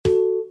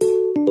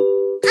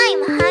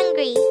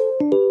hungry.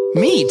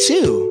 Me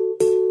too.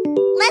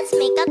 Let's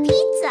make a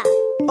pizza.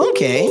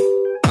 Okay.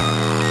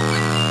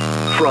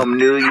 From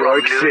New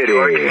York City.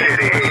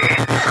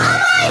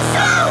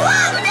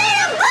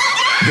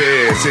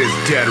 This is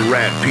Dead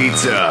Rat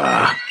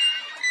Pizza.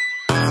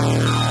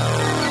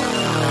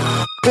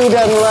 Who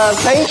doesn't love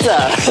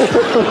pizza?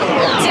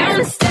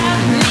 Don't stop,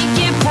 make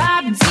it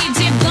pop,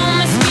 DJ blow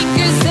my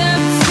speakers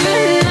up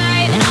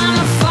tonight.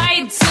 I'ma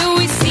fight till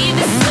we see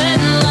the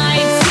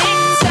sunlight. Tick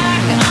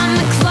tock on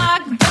the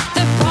clock, but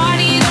the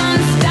party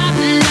don't stop.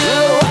 No.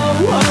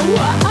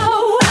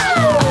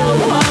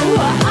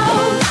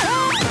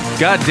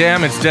 God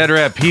damn, it's Dead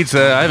Rat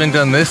Pizza. I haven't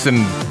done this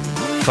in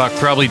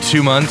probably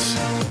 2 months.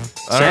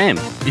 Same.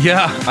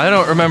 I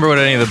don't remember what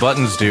any of the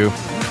buttons do.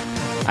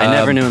 I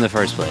never knew in the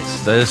first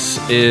place. This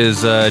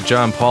is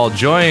John Paul,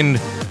 joined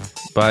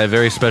by a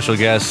very special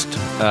guest,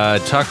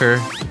 Tucker.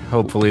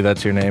 Hopefully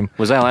that's your name.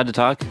 Was I allowed to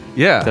talk?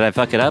 Yeah. Did I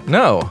fuck it up?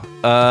 No.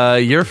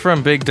 You're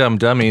from Big Dumb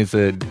Dummies,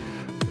 a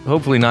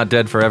hopefully not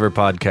dead forever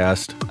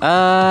podcast.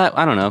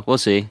 I don't know. We'll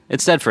see.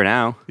 It's dead for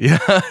now.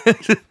 Yeah.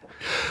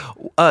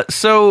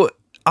 So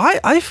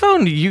I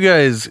found you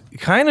guys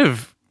kind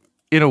of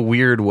in a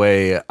weird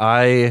way.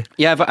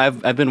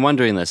 I've been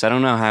wondering this. I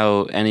don't know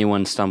how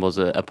anyone stumbles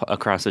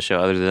across the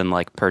show other than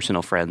like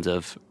personal friends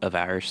of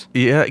ours.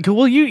 Yeah,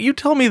 well, you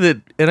tell me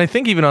that, and I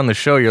think even on the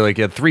show, you're like,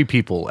 3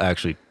 people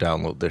actually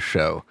download this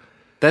show.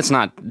 That's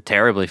not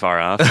terribly far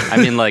off. I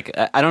mean, like,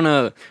 I don't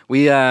know.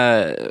 We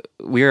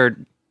are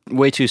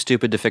way too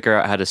stupid to figure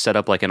out how to set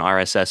up like an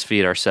RSS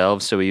feed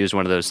ourselves. So we use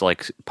one of those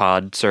like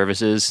pod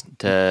services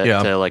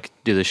to like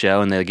do the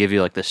show, and they'll give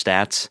you like the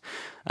stats,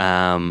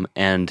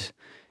 and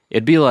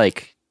it'd be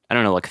like, I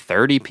don't know, like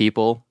 30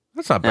 people.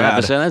 That's not an bad.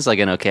 episode. That's like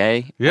an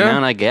okay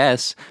amount, I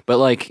guess. But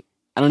like,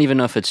 I don't even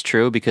know if it's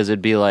true, because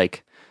it'd be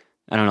like,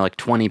 I don't know, like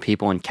 20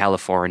 people in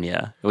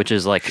California, which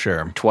is like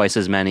twice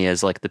as many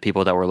as like the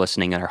people that were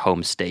listening in our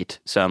home state.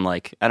 So I'm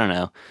like, I don't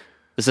know.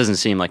 This doesn't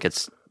seem like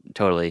it's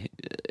totally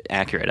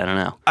accurate. I don't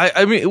know.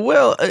 I mean,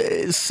 well,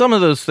 some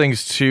of those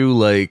things too,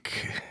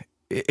 like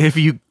if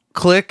you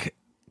click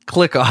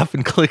off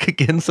and click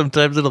again,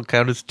 sometimes it'll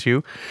count as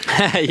 2.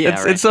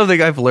 It's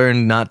something I've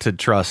learned not to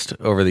trust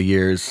over the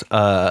years.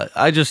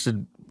 I just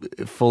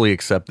fully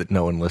accept that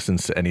no one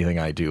listens to anything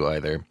I do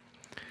either.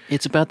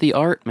 It's about the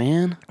art,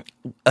 man.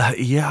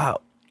 Yeah.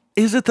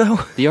 Is it though?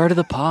 The art of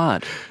the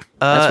pod.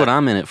 That's what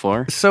I'm in it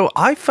for. So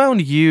I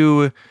found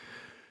you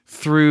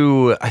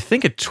through, I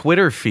think, a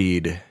Twitter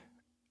feed.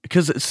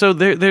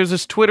 There's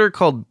this Twitter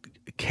called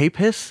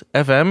Capis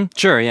FM.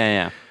 Sure,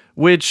 yeah.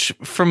 Which,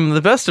 from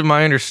the best of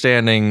my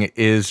understanding,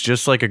 is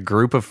just like a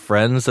group of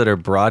friends that are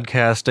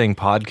broadcasting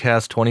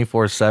podcasts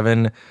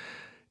 24/7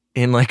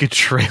 in like a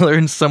trailer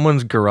in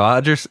someone's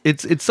garage. Or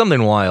it's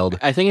something wild.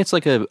 I think it's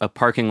like a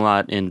parking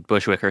lot in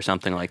Bushwick or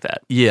something like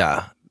that.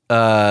 Yeah.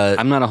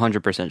 I'm not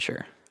 100%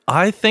 sure.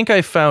 I think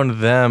I found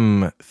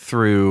them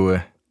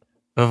through,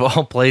 of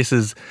all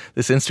places,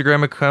 this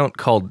Instagram account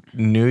called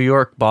New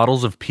York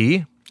Bottles of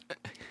Pee.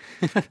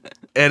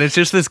 And it's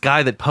just this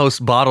guy that posts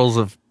bottles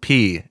of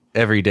pee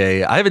every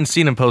day. I haven't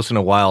seen him post in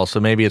a while, so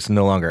maybe it's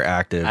no longer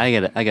active.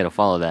 I gotta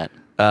follow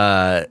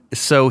that.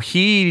 So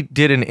he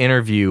did an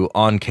interview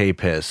on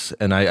K-Piss,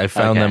 and I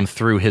found them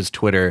through his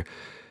Twitter,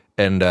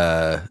 and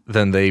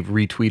then they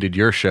retweeted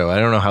your show. I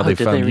don't know how they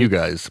found you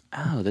guys.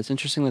 Oh, that's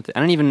interesting. I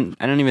don't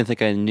even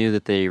think I knew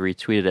that they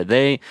retweeted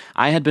it.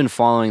 I had been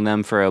following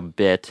them for a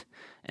bit,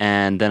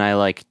 and then I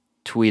like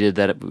tweeted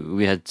that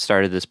we had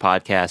started this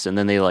podcast, and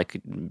then they like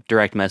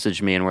direct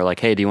messaged me and were like,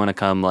 "Hey, do you want to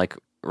come like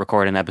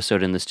record an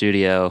episode in the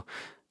studio,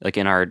 like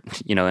in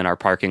our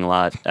parking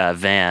lot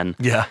van?"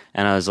 Yeah.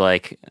 And I was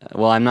like,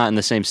 "Well, I'm not in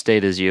the same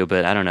state as you,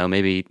 but I don't know,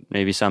 maybe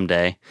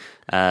someday."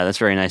 That's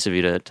very nice of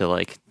you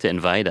to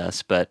invite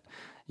us, but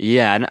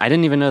yeah, I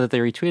didn't even know that they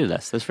retweeted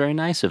us. That's very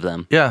nice of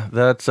them. Yeah,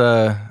 that's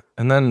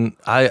and then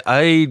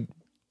I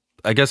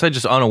guess I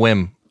just on a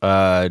whim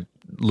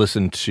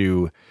listened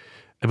to,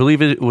 I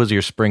believe it was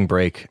your spring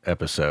break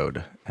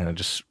episode, and it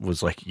just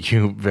was like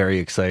you very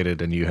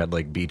excited, and you had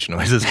like beach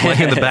noises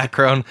playing in the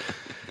background,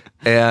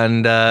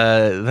 and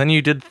then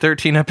you did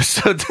 13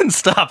 episodes and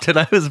stopped, and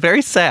I was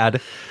very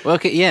sad. Well,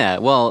 okay, yeah.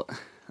 Well,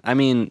 I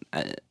mean,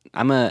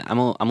 I'm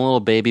a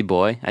little baby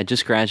boy. I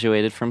just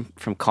graduated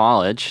from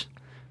college,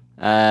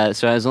 so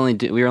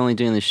we were only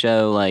doing the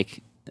show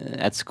like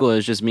at school. It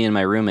was just me and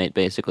my roommate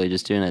basically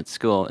just doing it at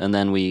school, and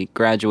then we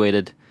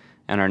graduated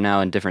and are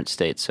now in different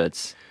states. So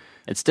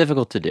it's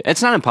difficult to do.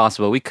 It's not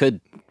impossible. We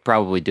could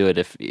probably do it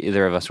if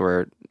either of us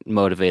were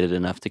motivated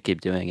enough to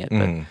keep doing it,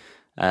 but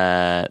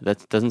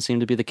that doesn't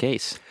seem to be the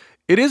case.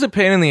 It is a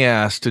pain in the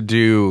ass to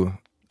do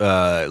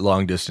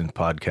long distance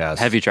podcasts.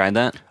 Have you tried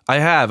that? I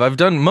have. I've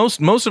done most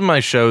of my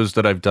shows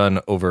that I've done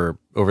over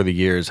the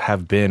years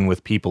have been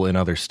with people in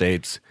other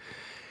states,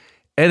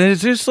 and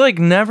it's just like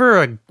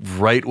never a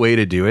right way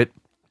to do it.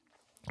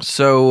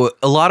 So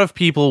a lot of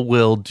people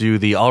will do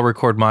I'll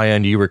record my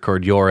end, you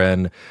record your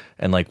end,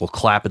 and like we'll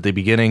clap at the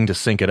beginning to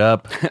sync it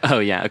up. Oh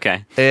yeah,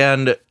 okay.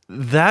 And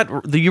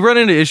you run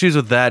into issues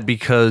with that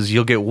because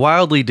you'll get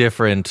wildly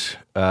different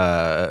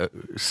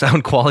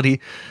sound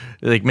quality.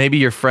 Like maybe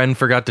your friend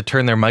forgot to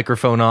turn their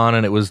microphone on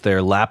and it was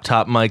their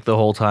laptop mic the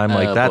whole time.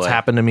 Like that's boy.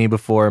 happened to me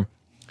before.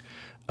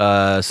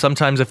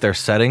 Sometimes if their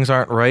settings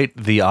aren't right,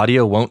 the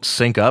audio won't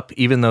sync up,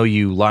 even though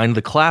you lined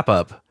the clap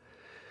up.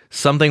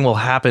 Something will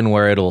happen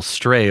where it'll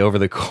stray over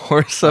the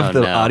course of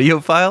the audio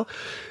file.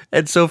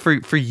 And so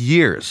for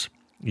years,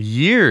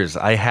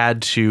 I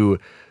had to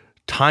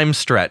time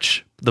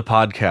stretch the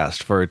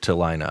podcast for it to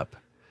line up.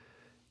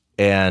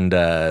 And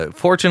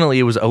fortunately,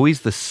 it was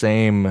always the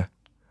same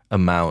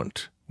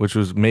amount, which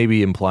was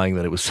maybe implying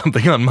that it was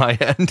something on my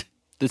end.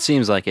 It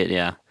seems like it,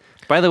 yeah.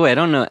 By the way, I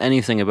don't know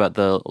anything about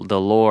the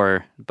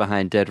lore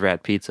behind Dead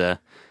Rat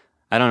Pizza.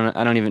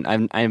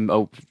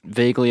 I'm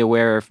vaguely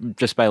aware of,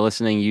 just by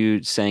listening,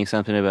 you saying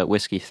something about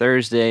Whiskey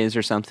Thursdays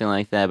or something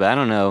like that, but I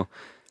don't know.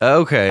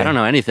 Okay. I don't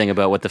know anything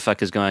about what the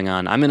fuck is going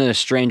on. I'm in a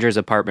stranger's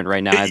apartment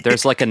right now.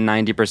 There's like a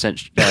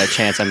 90%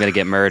 chance I'm going to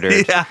get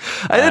murdered. Yeah,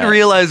 I didn't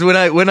realize when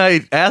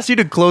I asked you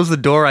to close the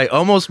door, I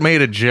almost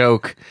made a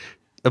joke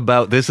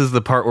about this is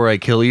the part where I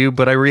kill you,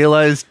 but I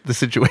realized the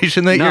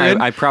situation that you're in.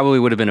 I probably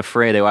would have been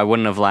afraid. I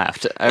wouldn't have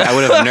laughed. I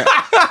would have.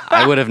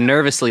 I would have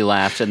nervously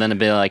laughed and then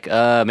be like,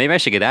 maybe I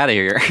should get out of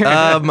here.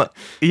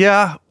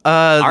 Yeah.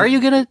 Are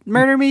you gonna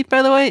murder me?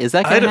 By the way, is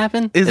that gonna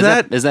happen? Is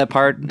that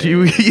part in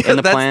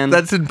the plan?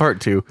 That's in part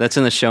 2. That's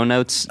in the show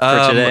notes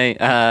for today.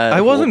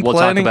 I wasn't We'll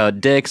planning. talk about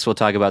dicks. We'll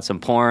talk about some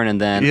porn,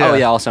 and then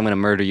also I'm gonna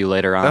murder you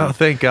later on. Oh,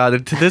 thank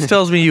God! This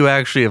tells me you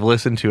actually have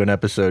listened to an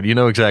episode. You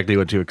know exactly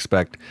what to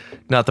expect,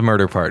 not the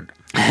murder part.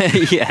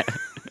 Yeah.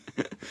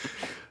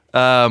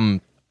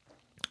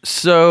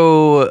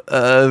 So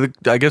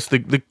I guess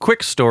the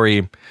quick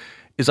story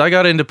is I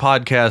got into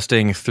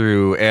podcasting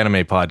through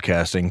anime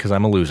podcasting because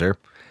I'm a loser.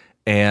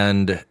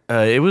 And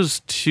it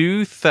was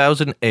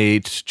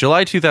 2008,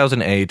 July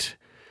 2008,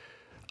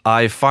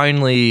 I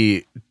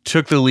finally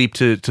took the leap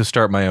to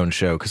start my own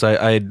show because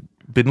I'd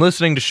been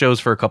listening to shows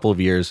for a couple of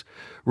years,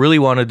 really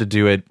wanted to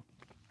do it.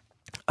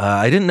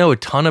 I didn't know a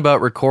ton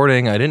about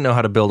recording. I didn't know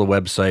how to build a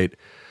website.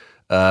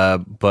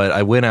 But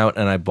I went out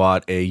and I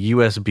bought a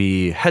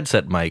USB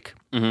headset mic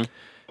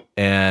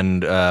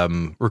and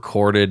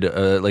recorded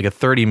like a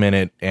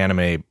 30-minute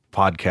anime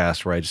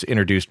podcast where I just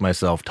introduced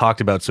myself, talked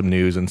about some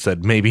news, and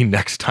said maybe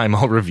next time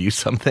I'll review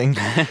something.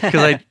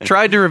 Because I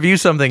tried to review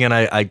something and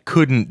I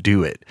couldn't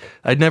do it.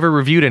 I'd never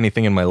reviewed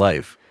anything in my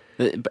life.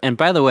 And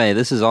by the way,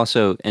 this is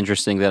also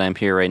interesting that I'm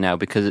here right now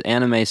because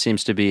anime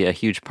seems to be a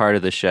huge part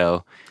of the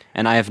show,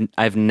 and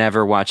I've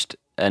never watched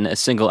a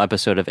single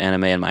episode of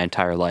anime in my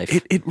entire life.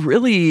 It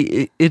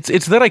really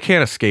it's that I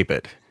can't escape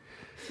it.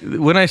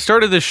 When I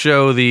started this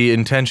show, the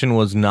intention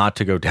was not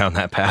to go down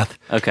that path.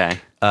 Okay.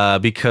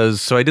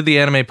 Because I did the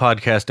anime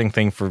podcasting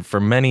thing for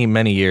many,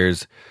 many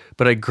years,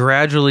 but I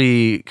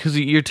gradually, because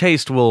your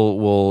taste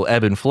will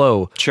ebb and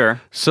flow.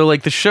 Sure. So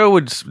like the show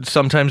would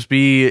sometimes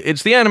be,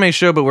 it's the anime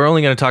show, but we're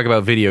only going to talk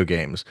about video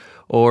games.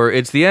 Or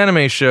it's the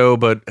anime show,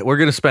 but we're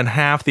going to spend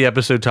half the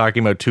episode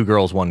talking about 2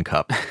 Girls, 1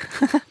 Cup.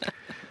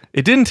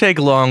 It didn't take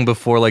long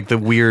before like the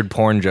weird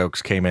porn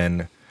jokes came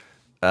in.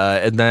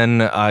 And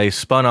then I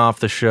spun off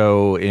the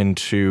show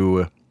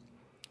into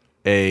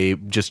a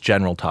just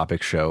general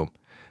topic show.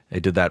 I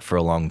did that for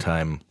a long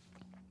time.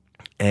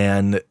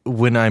 And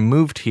when I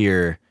moved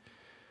here,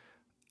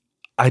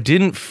 I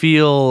didn't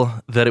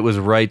feel that it was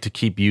right to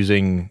keep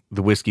using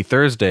the Whiskey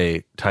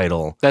Thursday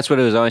title. That's what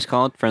it was always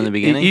called from the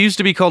beginning? It used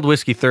to be called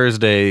Whiskey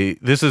Thursday.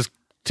 This is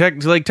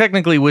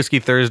technically Whiskey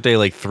Thursday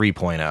like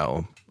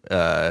 3.0.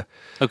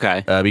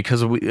 Okay.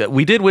 Because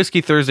we did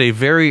Whiskey Thursday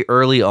very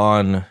early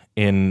on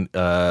in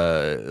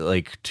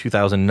like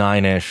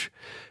 2009-ish,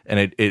 and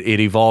it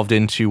evolved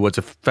into what's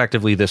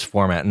effectively this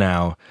format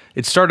now.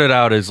 It started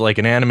out as like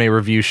an anime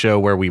review show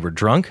where we were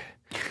drunk,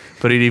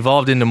 but it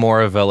evolved into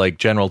more of a like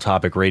general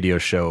topic radio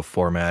show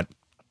format.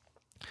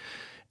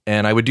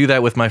 And I would do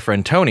that with my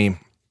friend Tony,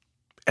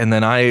 and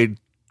then I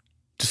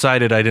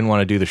decided I didn't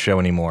want to do the show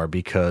anymore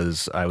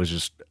because I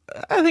was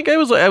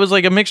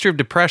like a mixture of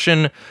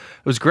depression.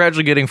 I was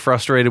gradually getting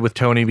frustrated with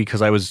Tony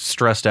because I was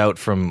stressed out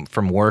from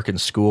work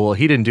and school.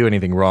 He didn't do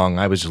anything wrong.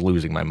 I was just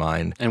losing my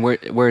mind. And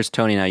where's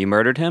Tony now? You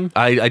murdered him?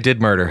 I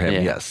did murder him,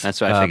 Yeah, yes.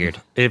 that's what I figured.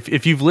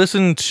 If you've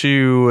listened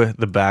to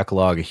the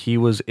backlog, he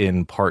was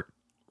in part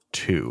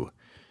 2,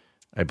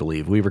 I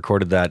believe. We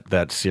recorded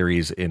that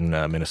series in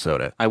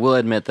Minnesota. I will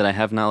admit that I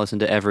have not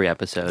listened to every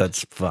episode.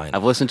 That's fine.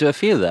 I've listened to a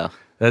few, though.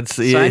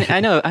 So I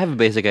know I have a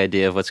basic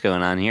idea of what's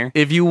going on here.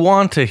 If you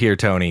want to hear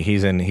Tony,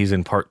 he's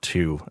in part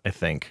 2, I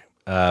think.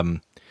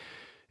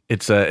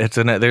 There's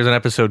an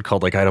episode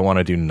called like I don't want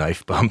to do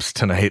knife bumps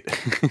tonight.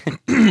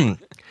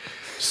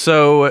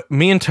 So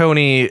me and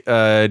Tony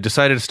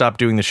decided to stop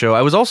doing the show.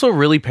 I was also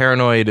really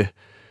paranoid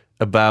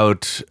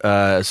about.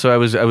 So I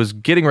was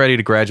getting ready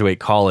to graduate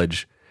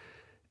college,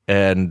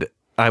 and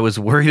I was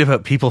worried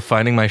about people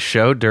finding my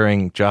show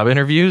during job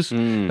interviews.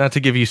 Not to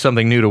give you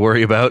something new to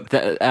worry about.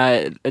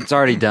 It's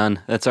already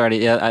done. That's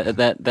already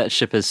that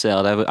ship has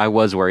sailed. I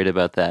was worried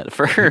about that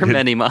for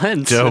many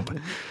months. Dope.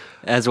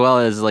 As well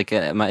as like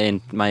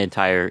my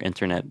entire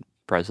internet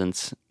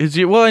presence.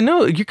 Well, I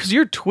know because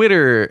your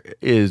Twitter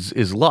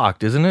is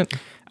locked, isn't it?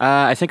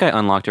 I think I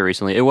unlocked it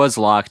recently. It was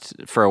locked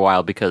for a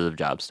while because of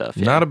job stuff.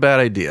 Yeah. Not a bad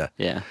idea.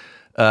 Yeah.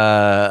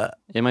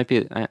 It might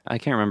be. I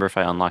can't remember if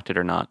I unlocked it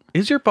or not.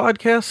 Is your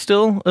podcast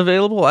still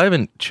available? I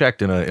haven't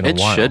checked in a while. It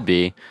should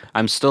be.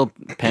 I'm still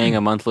paying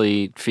a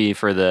monthly fee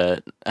for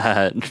the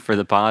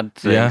pod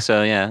thing. Yeah.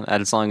 So yeah,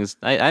 as long as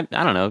I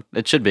don't know,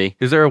 it should be.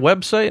 Is there a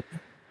website?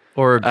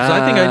 Or 'cause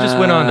I think I just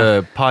went on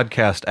the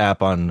podcast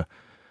app on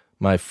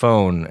my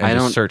phone and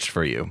just searched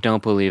for you.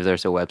 Don't believe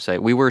there's a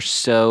website. We were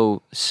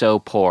so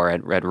poor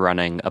at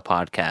running a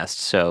podcast.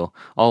 So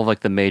all of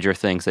like the major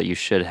things that you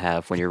should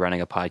have when you're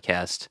running a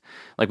podcast,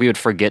 like we would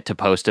forget to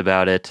post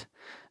about it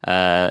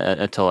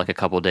until like a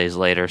couple days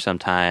later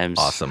sometimes.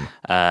 Awesome.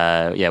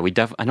 Yeah,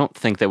 I don't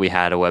think that we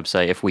had a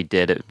website. If we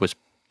did, it was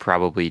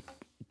probably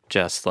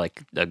just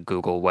like a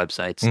Google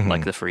websites,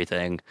 like the free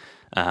thing.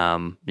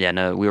 Yeah,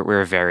 no,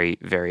 we're very,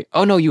 very.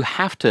 Oh no, you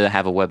have to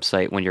have a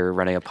website when you're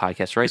running a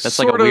podcast, right? That's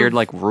like a weird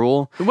like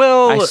rule.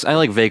 Well, I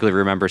like vaguely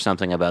remember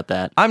something about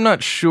that. I'm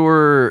not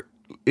sure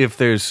if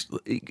there's,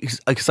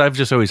 because I've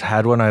just always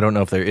had one. I don't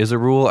know if there is a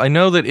rule. I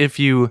know that if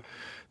you,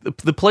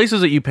 the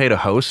places that you pay to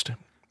host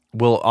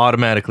will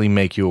automatically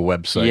make you a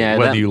website,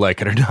 whether you like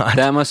it or not.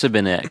 That must have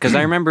been it. Because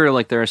I remember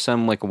like there was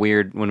some like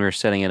weird, when we were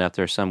setting it up,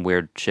 there's some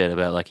weird shit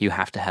about like you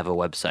have to have a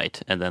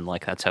website, and then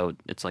like that's how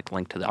it's like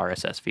linked to the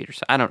RSS feed or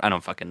so. I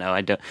don't fucking know.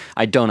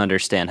 I don't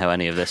understand how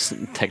any of this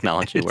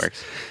technology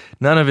works.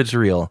 None of it's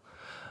real.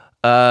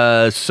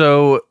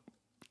 So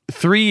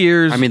 3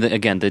 years. I mean,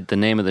 again, the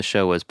name of the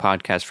show was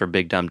Podcast for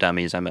Big Dumb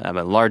Dummies. I'm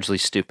a largely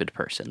stupid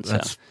person.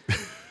 So.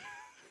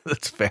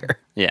 That's fair.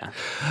 Yeah.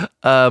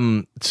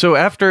 So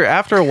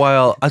after a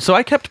while, so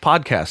I kept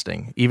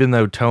podcasting, even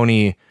though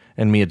Tony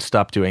and me had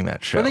stopped doing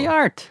that show.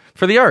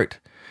 For the art.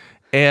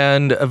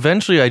 And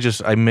eventually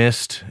I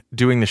missed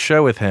doing the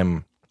show with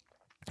him.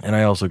 And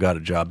I also got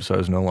a job, so I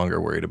was no longer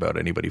worried about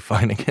anybody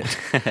finding it.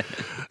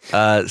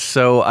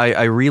 So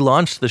I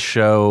relaunched the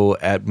show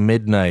at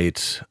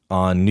midnight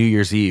on New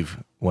Year's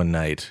Eve one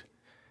night.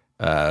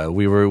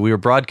 We were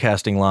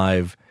broadcasting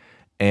live,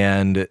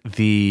 and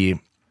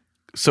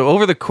so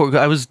over the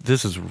course,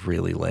 this is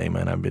really lame,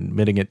 and I'm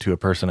admitting it to a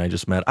person I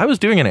just met. I was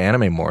doing an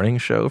anime morning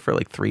show for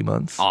like 3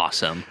 months.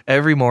 Awesome.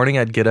 Every morning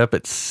I'd get up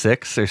at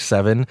 6 or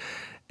 7,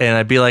 and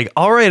I'd be like,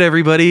 all right,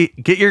 everybody,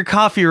 get your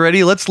coffee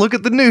ready. Let's look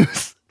at the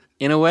news.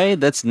 In a way,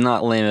 that's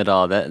not lame at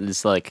all. That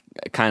is like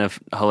kind of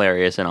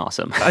hilarious and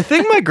awesome. I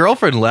think my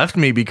girlfriend left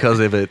me because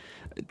of it.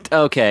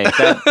 Okay,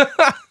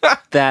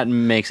 that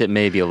makes it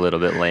maybe a little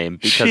bit lame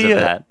because of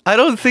that. I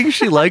don't think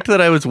she liked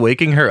that I was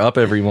waking her up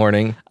every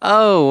morning.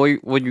 Oh,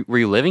 were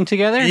you living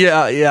together?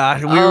 Yeah.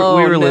 We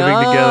were living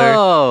together.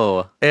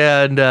 Oh,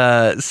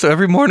 and so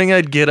every morning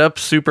I'd get up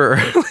super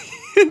early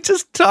and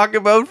just talk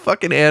about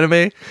fucking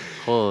anime.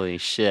 Holy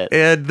shit.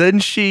 And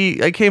then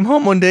I came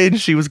home one day and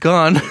she was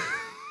gone.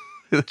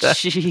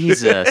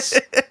 Jesus.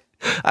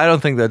 I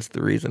don't think that's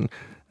the reason.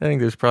 I think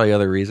there's probably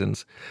other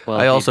reasons. Well,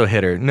 I also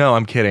hit her. No,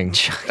 I'm kidding.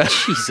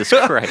 Jesus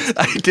Christ.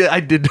 I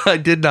did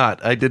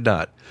not. I did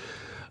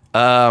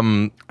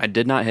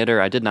not hit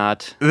her. I did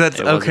not. That's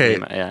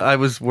okay. I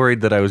was worried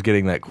that I was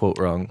getting that quote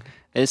wrong.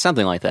 It's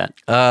something like that.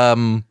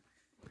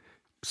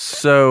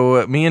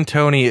 So me and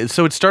Tony,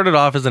 so it started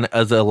off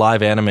as a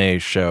live anime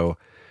show,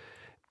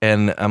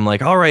 and I'm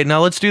like, all right,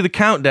 now let's do the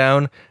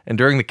countdown. And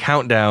during the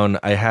countdown,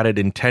 I had it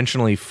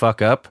intentionally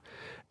fuck up,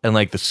 and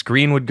like the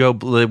screen would go.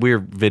 We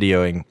were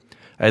videoing.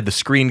 I had the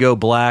screen go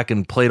black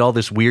and played all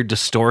this weird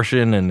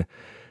distortion, and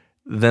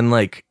then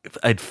like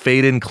I'd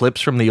fade in clips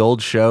from the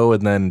old show,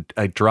 and then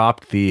I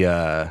dropped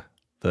the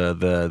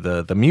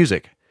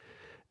music,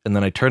 and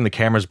then I turned the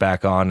cameras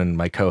back on, and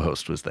my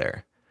co-host was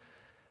there,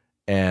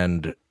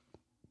 and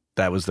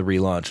that was the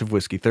relaunch of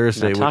Whiskey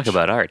Thursday. Now talk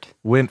about art.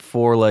 Went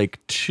for like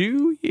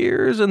 2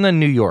 years, and then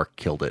New York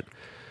killed it.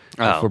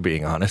 If we're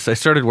being honest, I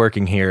started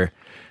working here,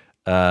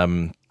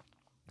 and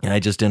I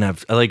just didn't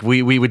have like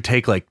we would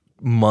take like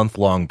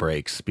month-long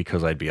breaks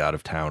because I'd be out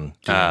of town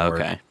doing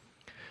work. Okay.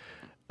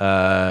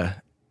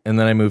 And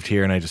then I moved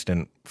here, and I just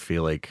didn't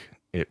feel like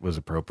it was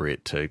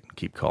appropriate to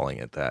keep calling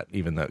it that,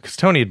 even though, because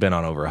Tony had been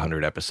on over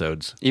 100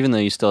 episodes. Even though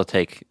you still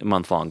take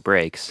month-long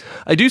breaks.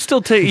 I do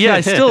still take, yeah,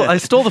 I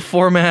stole the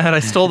format, I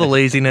stole the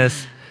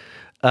laziness.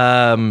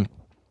 So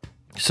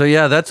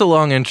yeah, that's a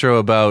long intro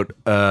about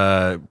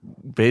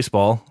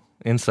baseball,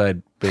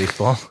 inside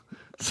baseball.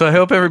 So I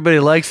hope everybody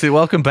likes it.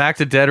 Welcome back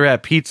to Dead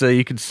Rat Pizza.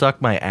 You can suck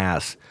my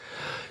ass.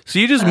 So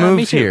you just moved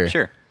me too. here.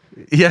 Sure.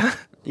 Yeah?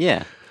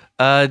 Yeah.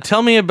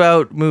 Tell me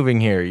about moving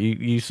here.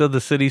 You said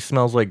the city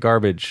smells like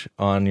garbage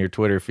on your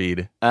Twitter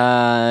feed.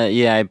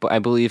 Yeah, I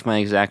believe my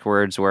exact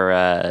words were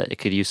it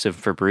could use some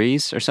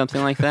Febreze or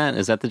something like that.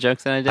 Is that the joke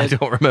that I did? I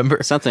don't remember.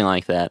 Something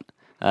like that.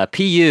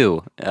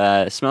 PU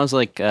smells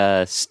like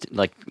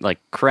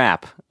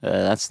crap.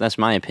 That's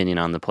my opinion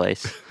on the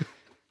place.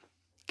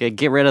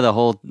 Get rid of the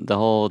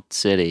whole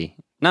city.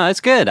 No,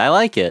 it's good. I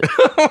like it.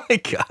 Oh my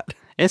god.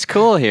 It's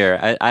cool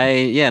here.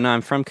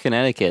 I'm from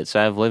Connecticut,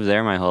 so I've lived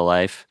there my whole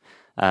life.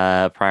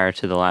 prior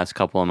to the last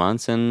couple of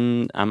months,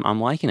 and I'm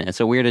liking it. It's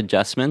a weird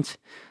adjustment.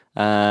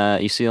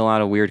 You see a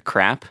lot of weird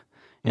crap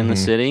in the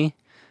city.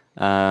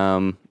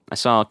 I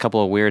saw a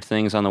couple of weird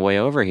things on the way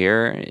over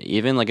here.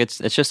 Even like it's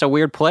just a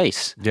weird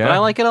place, Yeah. but I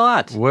like it a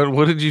lot.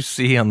 What did you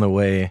see on the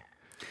way?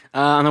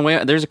 On the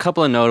way, there's a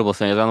couple of notable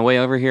things. On the way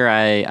over here,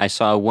 I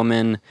saw a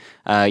woman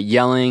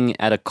yelling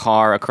at a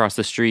car across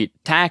the street,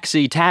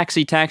 "Taxi,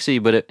 taxi, taxi!"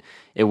 But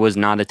it was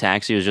not a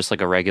taxi. It was just like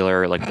a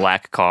regular like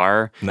black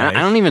car. Nice. I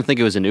don't even think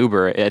it was an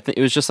Uber. It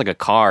was just like a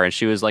car, and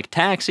she was like,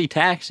 "Taxi,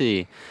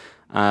 taxi!"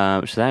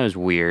 So that was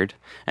weird.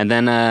 And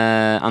then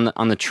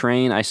on the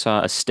train, I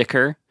saw a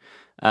sticker.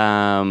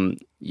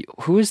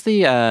 Who is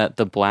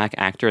the black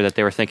actor that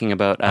they were thinking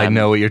about? I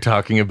know what you're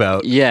talking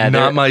about. Yeah,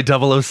 Not My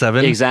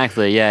 007.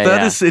 Exactly. Yeah,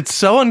 That yeah. is, it's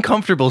so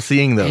uncomfortable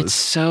seeing those. It's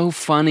so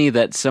funny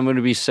that someone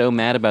would be so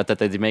mad about that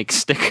they make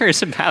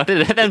stickers about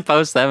it and then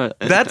post them.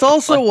 That's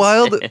also Like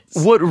wild. this.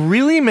 What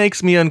really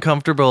makes me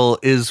uncomfortable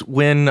is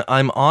when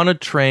I'm on a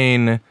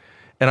train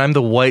and I'm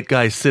the white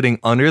guy sitting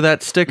under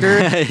that sticker,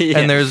 Yeah.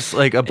 and there's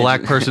like a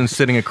black person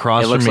sitting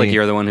across It looks from me. like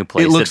you're the one who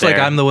placed It looks it like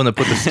there. I'm the one that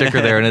put the sticker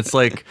there, and it's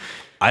like,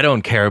 I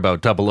don't care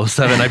about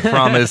 007, I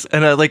promise.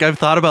 And I've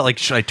thought about, like,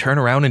 should I turn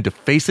around and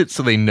deface it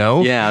so they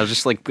know? Yeah, I'll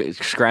just like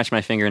scratch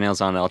my fingernails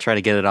on it. I'll try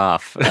to get it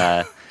off.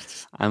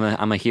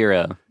 I'm a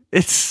hero.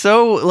 It's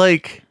so,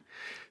 like,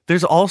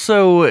 there's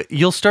also,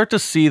 you'll start to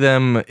see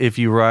them if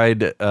you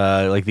ride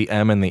like the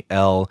M and the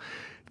L.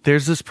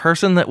 There's this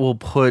person that will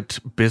put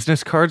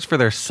business cards for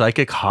their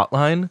psychic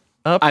hotline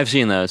up. I've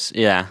seen those.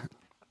 Yeah,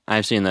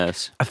 I've seen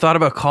those. I thought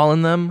about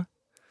calling them.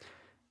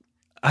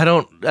 I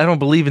don't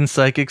believe in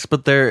psychics,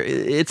 but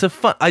it's a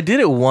fun. I did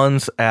it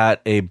once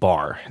at a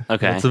bar.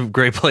 Okay. It's a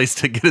great place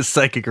to get a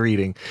psychic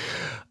reading.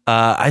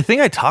 I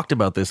think I talked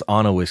about this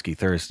on a Whiskey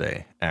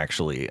Thursday,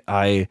 actually.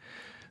 I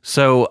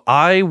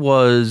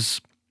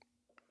was,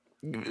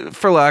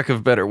 for lack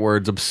of better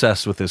words,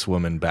 obsessed with this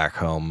woman back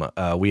home.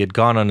 We had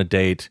gone on a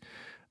date,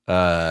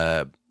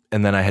 and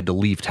then I had to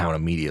leave town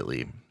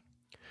immediately.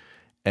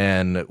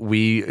 And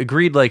we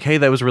agreed, like, hey,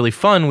 that was really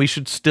fun. We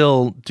should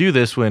still do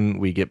this when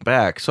we get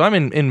back. So I'm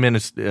in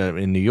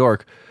New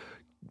York,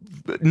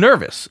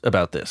 nervous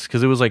about this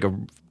because it was like a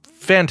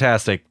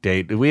fantastic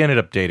date. We ended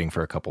up dating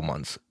for a couple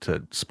months,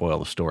 to spoil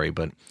the story,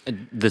 but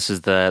This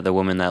is the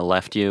woman that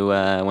left you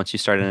once you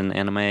started an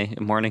anime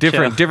morning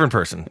show? different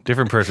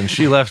person.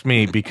 She left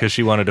me because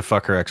she wanted to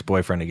fuck her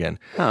ex-boyfriend again.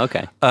 Oh,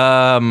 okay.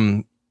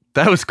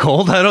 That was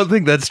cold. I don't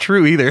think that's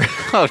true either.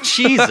 Oh,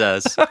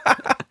 Jesus.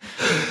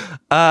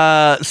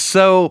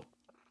 So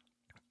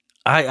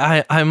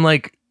I'm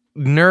like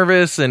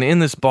nervous and in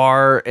this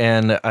bar,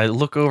 and I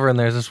look over and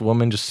there's this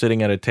woman just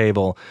sitting at a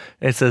table.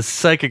 And it says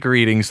psychic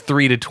readings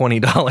 $3 to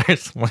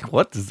 $20. I'm like,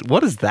 what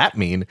does that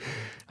mean?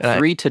 And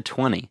 3 to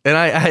 20. And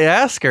I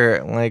ask her,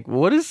 I'm like,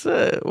 what's this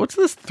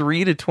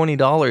 $3 to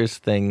 $20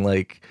 thing?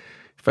 Like,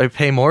 if I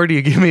pay more, do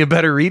you give me a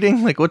better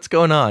reading? Like, what's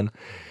going on?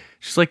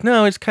 She's like,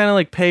 no, it's kind of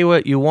like pay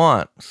what you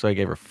want. So I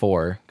gave her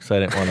 4 because I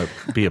didn't want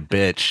to be a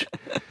bitch,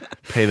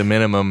 pay the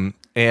minimum.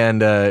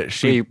 And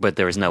But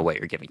there was no way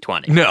you're giving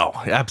 20. no,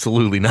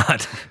 absolutely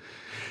not.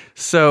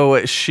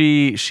 So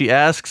she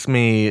asks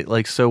me,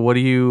 like, so what do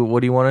you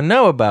want to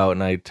know about?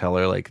 And I tell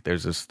her, like,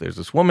 there's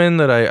this woman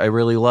that I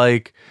really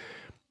like.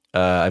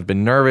 I've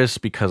been nervous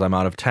because I'm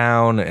out of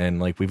town, and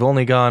like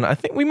I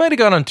think we might have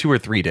gone on 2 or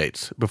 3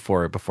 dates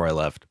before I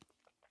left.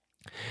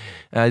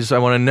 I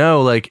want to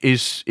know, like,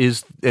 is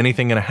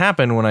anything going to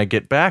happen when I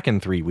get back in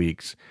 3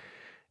 weeks?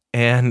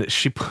 And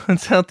she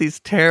puts out these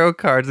tarot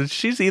cards, and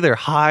she's either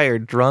high or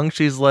drunk.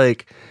 She's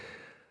like,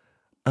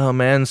 oh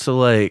man, so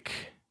like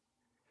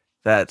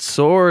that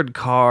sword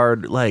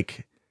card,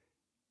 like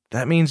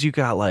that means you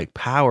got like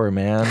power,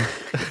 man.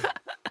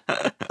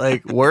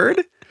 Like,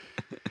 word?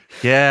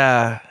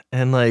 Yeah.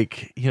 And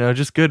like,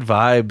 just good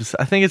vibes.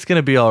 I think it's going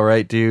to be all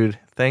right, dude.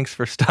 Thanks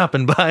for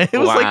stopping by. It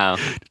was Wow.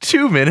 like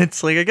 2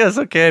 minutes. Like, I guess,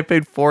 okay, I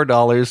paid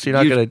 $4. So you're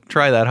not going to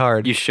try that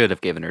hard. You should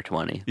have given her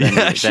 20. Yeah,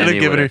 I should have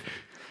given her.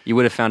 You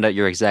would have found out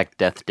your exact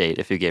death date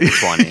if you gave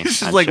her 20.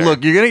 She's I'm like, sure.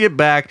 look, you're going to get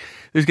back.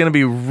 There's going to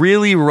be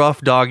really rough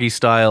doggy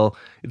style.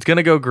 It's going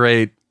to go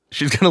great.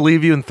 She's going to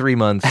leave you in 3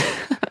 months.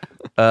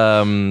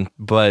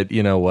 But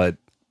you know what?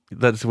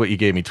 That's what you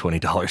gave me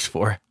 $20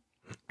 for.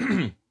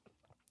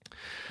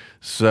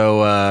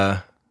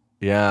 So,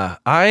 yeah.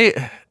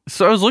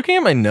 So I was looking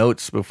at my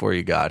notes before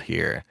you got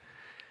here,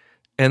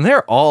 and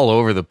they're all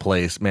over the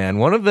place, man.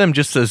 One of them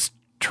just says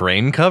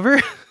train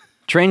cover.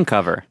 Train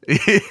cover.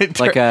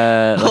 Like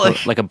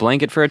a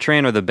blanket for a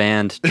train, or the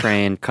band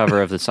Train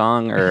cover of the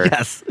song, or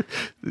Yes.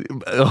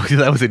 Oh,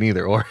 that was an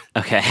either or.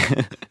 okay.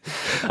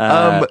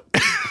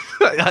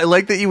 I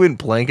like that you went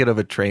blanket of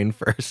a train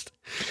first.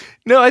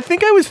 No, I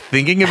think I was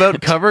thinking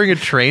about covering a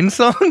train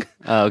song.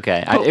 Oh,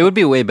 okay. It would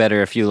be way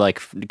better if you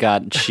like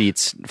got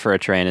sheets for a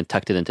train and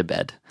tucked it into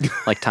bed,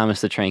 like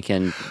Thomas the Tank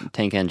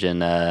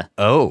Engine.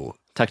 Oh,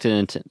 Tuck it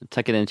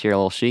into your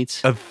little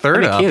sheets. a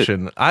third That'd be cute.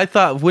 option. I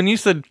thought when you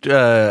said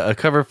a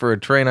cover for a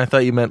train, I thought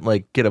you meant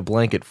like get a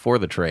blanket for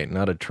the train,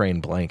 not a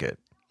train blanket.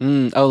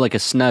 Oh, like a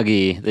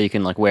Snuggie that you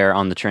can like wear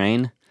on the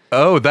train.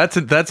 Oh, that's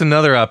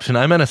another option.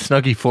 I meant a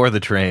Snuggie for the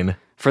train.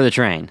 For the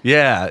train.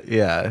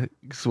 Yeah.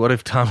 So what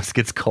if Thomas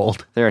gets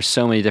cold? There are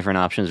so many different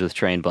options with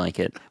train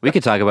blanket. We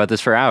could talk about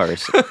this for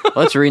hours.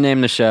 Let's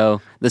rename the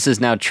show. This is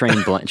now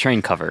train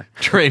cover.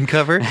 Train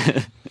cover?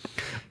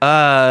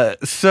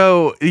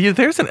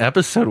 There's an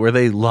episode where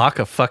they lock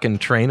a fucking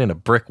train in a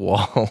brick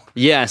wall.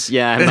 Yes,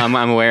 yeah, I'm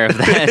aware of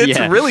that. It's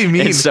really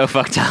mean. It's so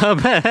fucked up.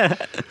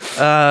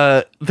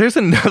 There's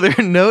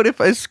another note if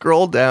I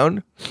scroll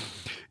down.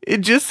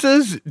 It just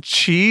says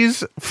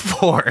cheese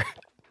 4.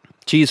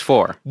 Cheese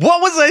 4. What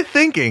was I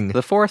thinking?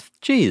 The fourth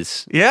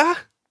cheese. Yeah?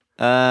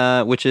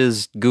 Which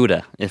is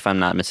Gouda, if I'm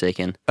not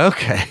mistaken.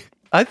 Okay.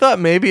 I thought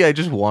maybe I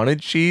just wanted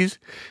cheese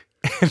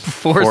and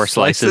four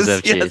slices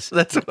of cheese. Yes,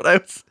 that's what I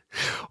was.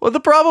 Well,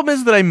 the problem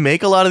is that I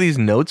make a lot of these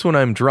notes when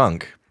I'm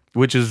drunk,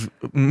 which is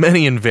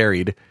many and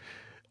varied.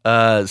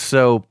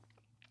 So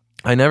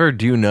I never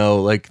do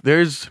know. Like,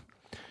 there's,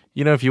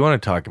 if you want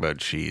to talk about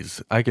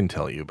cheese, I can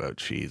tell you about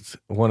cheese.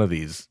 One of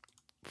these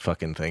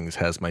fucking things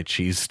has my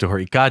cheese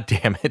story. God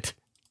damn it.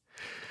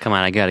 Come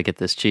on, I gotta get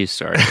this cheese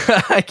story.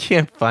 I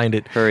can't find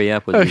it. Hurry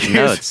up with these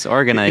notes.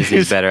 Organize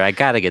these better. I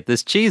gotta get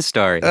this cheese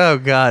story. Oh,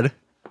 God.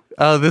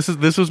 Oh, this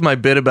was my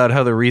bit about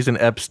how the reason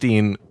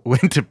Epstein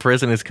went to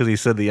prison is because he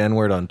said the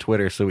N-word on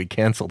Twitter, so we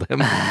canceled him.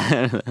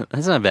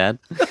 That's not bad.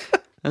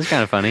 That's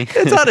kind of funny.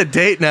 It's out of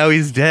date now.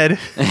 He's dead.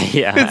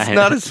 Yeah. It's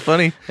not as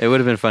funny. It would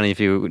have been funny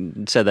if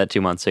you said that 2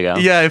 months ago.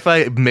 Yeah, if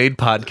I made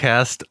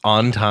podcast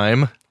on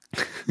time.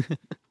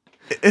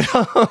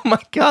 Oh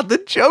my God, the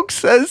joke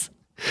says,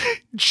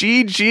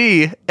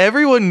 GG,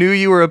 everyone knew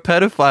you were a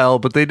pedophile,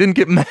 but they didn't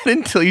get mad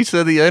until you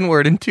said the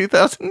N-word in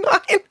 2009.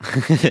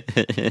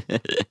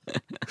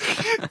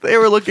 They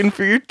were looking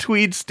for your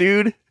tweets,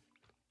 dude.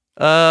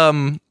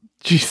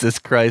 Jesus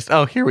Christ.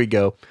 Oh, here we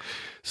go.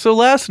 So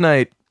last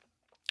night,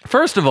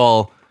 First of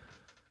all,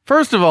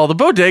 the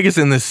bodegas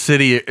in this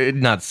city,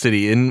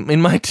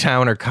 in my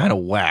town are kind of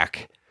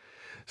whack.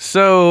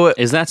 So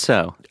Is that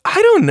so?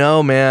 I don't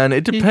know, man.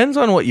 It depends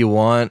on what you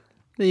want.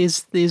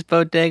 These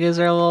bodegas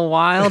are a little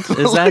wild.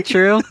 Is that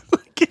true?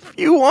 Like, if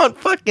you want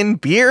fucking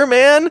beer,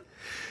 man,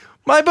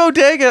 my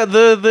bodega,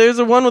 there's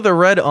a one with a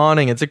red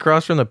awning. It's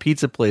across from the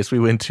pizza place we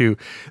went to.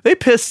 They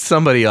pissed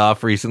somebody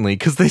off recently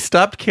because they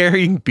stopped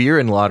carrying beer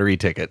and lottery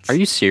tickets. Are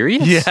you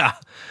serious? Yeah.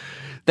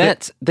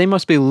 They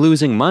must be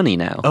losing money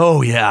now.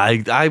 Oh, yeah.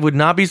 I would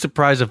not be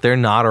surprised if they're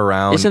not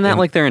around. Isn't that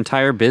like their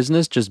entire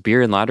business, just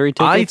beer and lottery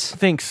tickets? I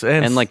think so.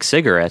 And like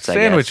cigarettes, I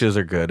guess. Sandwiches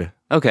are good.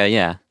 Okay,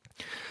 yeah.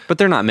 But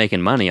they're not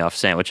making money off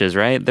sandwiches,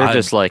 right? They're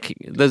just like,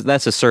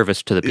 that's a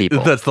service to the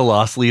people. That's the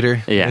loss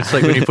leader. Yeah. It's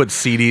like when you put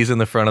CDs in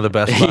the front of the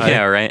Best Buy.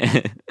 Yeah,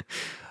 right.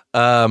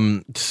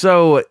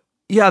 So,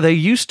 yeah, they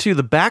used to,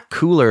 the back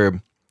cooler,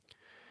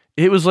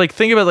 it was like,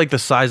 think about like the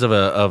size of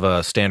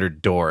a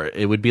standard door.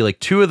 It would be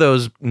like two of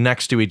those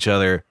next to each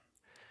other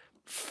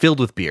filled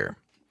with beer.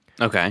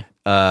 Okay.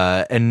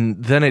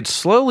 And then it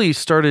slowly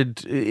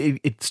started,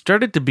 it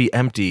started to be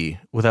empty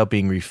without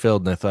being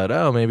refilled. And I thought,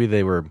 oh, maybe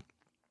they were,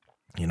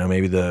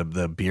 maybe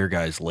the beer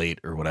guy's late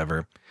or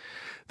whatever.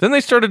 Then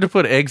they started to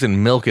put eggs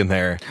and milk in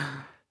there.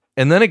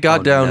 And then it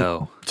got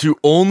down to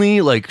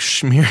only like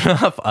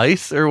Smirnoff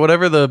Ice or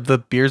whatever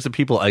the beers that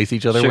people ice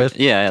each other with.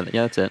 Yeah,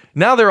 that's it.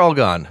 Now they're all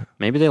gone.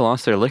 Maybe they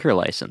lost their liquor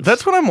license.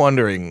 That's what I'm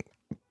wondering.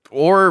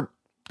 Or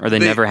they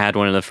never had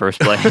one in the first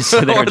place.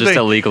 So they were just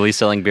illegally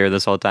selling beer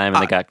this whole time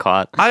and they got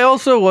caught. I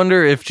also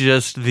wonder if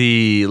just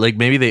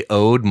maybe they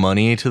owed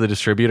money to the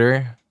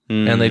distributor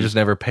and they just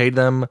never paid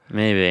them.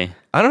 Maybe.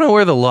 I don't know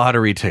where the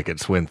lottery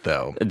tickets went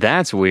though.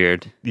 That's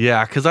weird.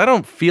 Yeah, because I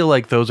don't feel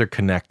like those are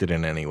connected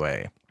in any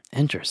way.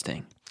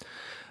 Interesting.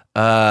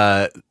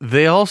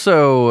 They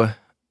also,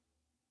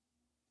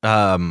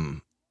 I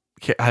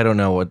don't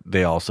know what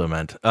they also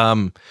meant.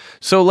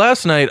 So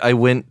last night I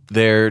went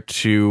there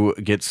to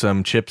get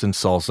some chips and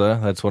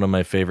salsa. That's one of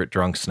my favorite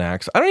drunk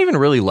snacks. I don't even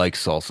really like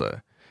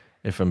salsa,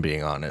 if I'm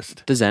being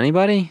honest. Does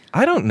anybody?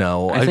 I don't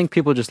know. I think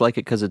people just like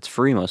it because it's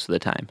free most of the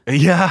time.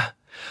 Yeah.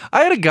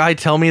 I had a guy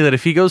tell me that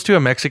if he goes to a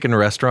Mexican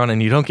restaurant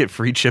and you don't get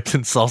free chips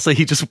and salsa,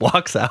 he just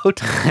walks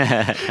out.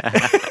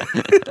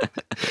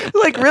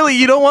 Like, really,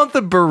 you don't want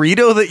the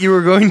burrito that you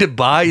were going to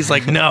buy? He's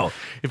like, no,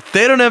 if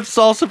they don't have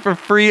salsa for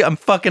free, I'm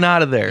fucking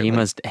out of there. He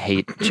must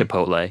hate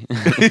Chipotle.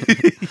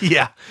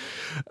 Yeah.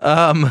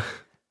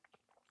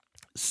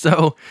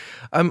 So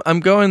I'm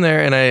going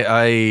there and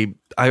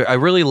I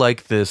really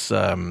like this.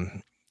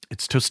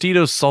 It's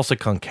Tostitos salsa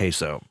con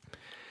queso.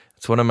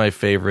 It's one of my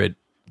favorite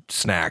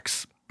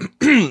snacks.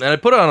 And I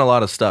put it on a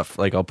lot of stuff.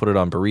 Like I'll put it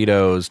on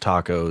burritos,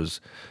 tacos,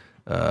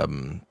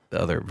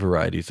 other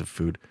varieties of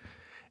food.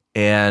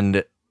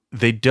 And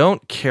they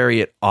don't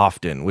carry it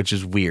often, which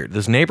is weird.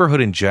 This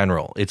neighborhood in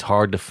general, it's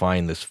hard to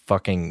find this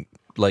fucking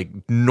like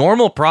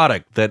normal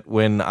product that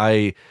when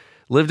I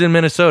lived in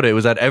Minnesota, it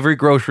was at every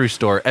grocery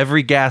store,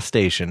 every gas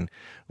station.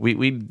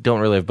 We don't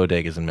really have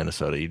bodegas in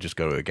Minnesota. You just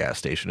go to a gas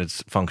station.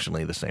 It's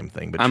functionally the same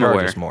thing, but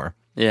charges more.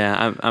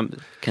 Yeah, I'm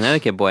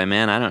Connecticut boy,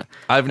 man.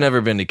 I've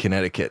never been to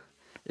Connecticut.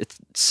 It's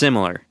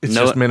similar. It's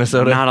just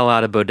Minnesota? Not a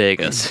lot of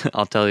bodegas,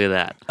 I'll tell you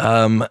that.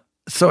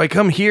 So I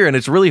come here and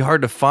it's really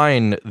hard to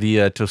find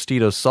the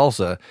Tostitos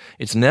salsa.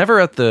 It's never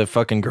at the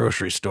fucking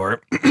grocery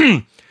store.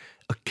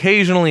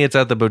 Occasionally it's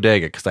at the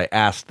bodega because I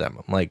asked them.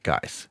 I'm like,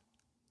 guys,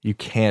 you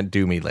can't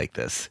do me like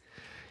this.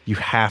 You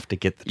have to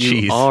get the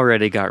cheese. You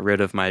already got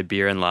rid of my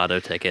beer and lotto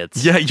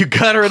tickets. Yeah, you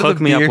got rid of the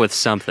Hook me beer. up with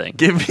something.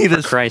 Give me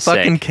this Christ's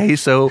fucking sake.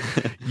 queso,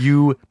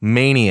 you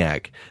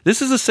maniac.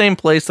 This is the same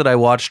place that I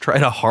watched try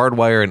to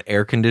hardwire an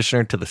air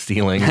conditioner to the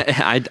ceiling.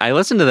 I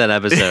listened to that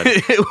episode.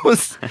 It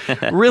was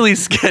really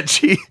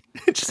sketchy.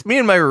 Just me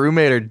and my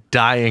roommate are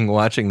dying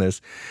watching this.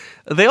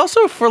 They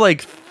also, for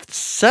like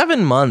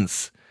 7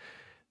 months,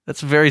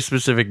 that's a very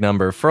specific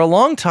number. For a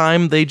long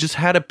time, they just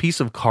had a piece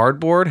of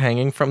cardboard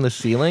hanging from the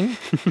ceiling.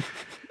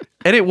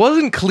 And it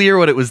wasn't clear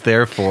what it was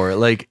there for.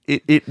 Like,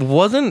 it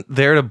wasn't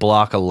there to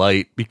block a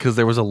light because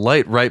there was a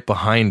light right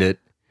behind it.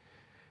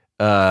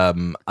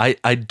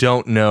 I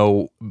don't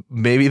know.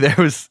 Maybe there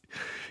was,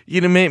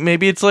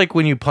 maybe it's like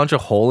when you punch a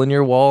hole in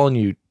your wall and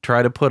you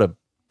try to put a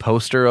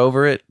poster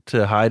over it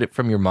to hide it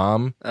from your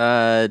mom.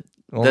 That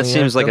Only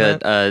seems I've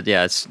like done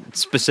it's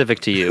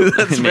specific to you.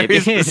 That's maybe.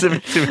 very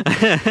specific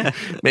to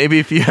me. Maybe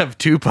if you have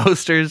 2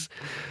 posters.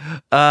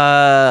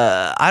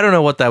 I don't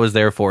know what that was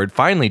there for. It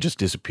finally just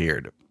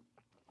disappeared.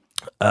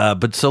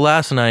 But so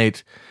last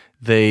night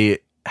they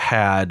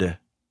had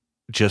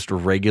just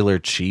regular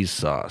cheese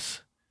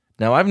sauce.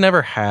 Now I've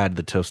never had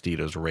the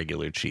Tostitos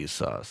regular cheese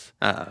sauce.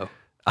 Uh-oh.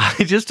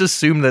 I just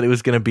assumed that it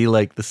was going to be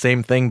like the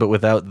same thing, but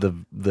without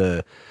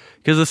the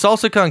because the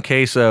salsa con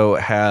queso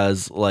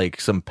has like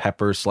some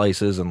pepper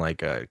slices and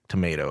like a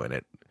tomato in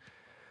it.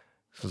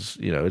 So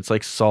it's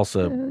like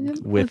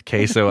salsa with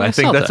queso. I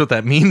think salsa. that's what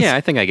that means. Yeah,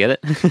 I think I get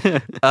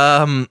it.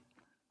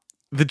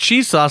 The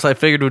cheese sauce I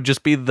figured would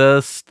just be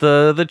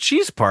the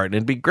cheese part and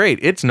it'd be great.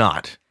 It's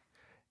not.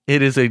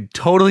 It is a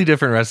totally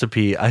different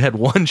recipe. I had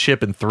 1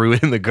 chip and threw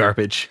it in the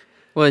garbage.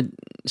 Well,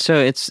 so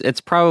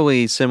it's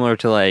probably similar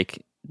to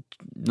like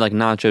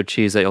nacho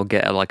cheese that you'll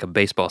get at like a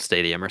baseball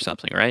stadium or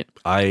something, right?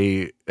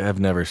 I have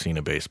never seen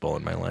a baseball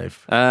in my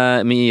life.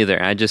 Me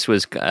either. I just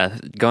was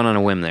going on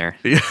a whim there.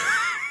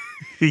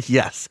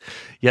 Yes,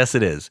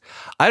 it is.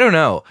 I don't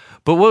know,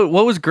 but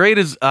what was great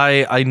is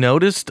I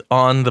noticed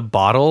on the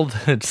bottle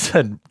that it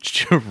said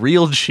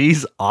 "real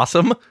cheese,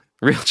 awesome."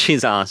 Real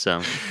cheese,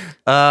 awesome.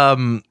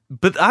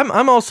 But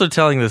I'm also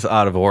telling this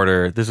out of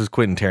order. This is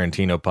Quentin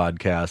Tarantino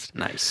podcast.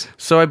 Nice.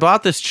 So I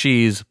bought this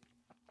cheese,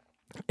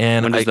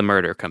 and When does the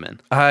murder come in?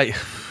 I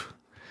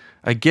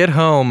get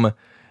home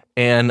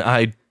and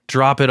I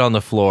drop it on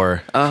the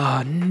floor.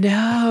 Oh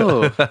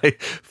no!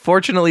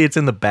 Fortunately, it's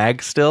in the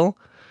bag still.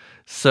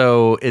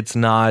 So it's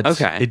not,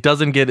 okay. It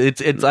doesn't get,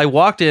 it's, I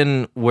walked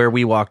in where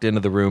we walked into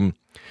the room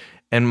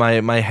and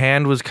my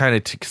hand was kind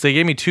of, because they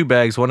gave me 2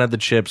 bags. One had the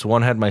chips,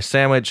 one had my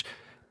sandwich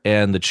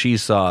and the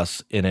cheese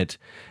sauce in it.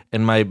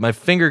 And my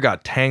finger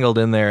got tangled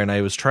in there and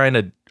I was trying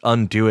to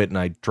undo it and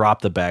I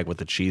dropped the bag with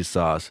the cheese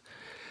sauce.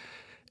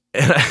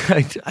 And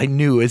I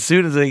knew as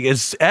soon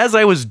as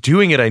I was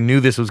doing it, I knew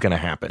this was going to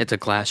happen. It's a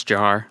glass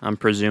jar, I'm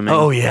presuming.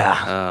 Oh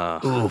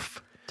yeah.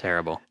 Oof.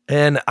 Terrible.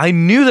 And I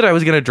knew that I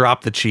was going to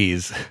drop the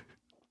cheese.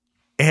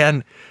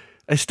 And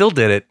I still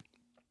did it.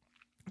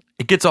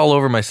 It gets all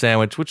over my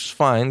sandwich, which is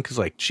fine because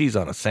like cheese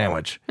on a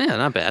sandwich. Yeah,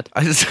 not bad.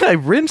 I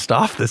rinsed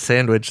off the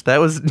sandwich. That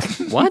was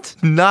What?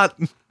 not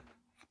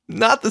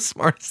the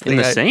smartest thing. In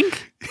the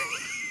sink?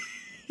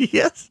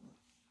 Yes.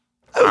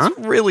 I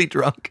was really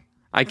drunk.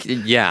 I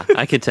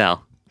could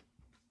tell.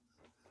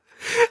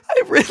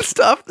 I rinsed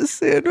off the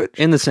sandwich.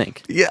 In the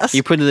sink. Yes.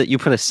 You put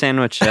a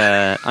sandwich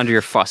under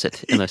your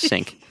faucet in the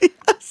sink.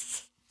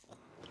 Yes.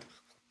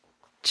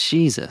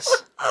 Jesus.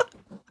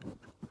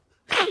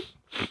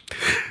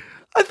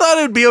 I thought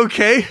it would be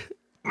okay.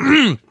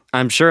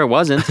 I'm sure it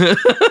wasn't.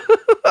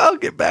 I'll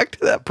get back to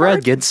that Bread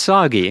part. gets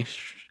soggy.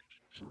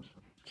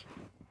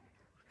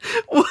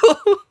 Well,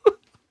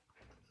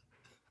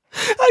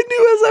 I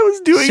knew as I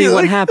was doing See it.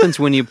 what like, happens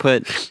when you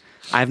put.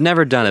 I've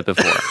never done it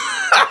before,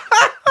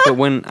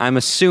 but I'm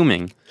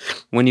assuming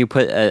when you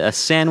put a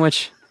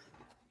sandwich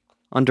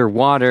under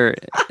water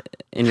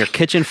in your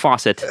kitchen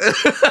faucet,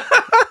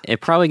 it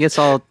probably gets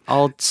all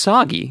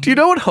soggy. Do you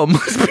know what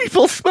homeless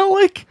people smell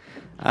like?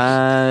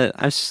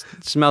 I've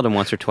smelled them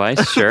once or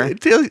twice. Sure.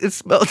 It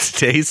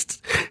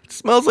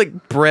smells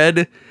like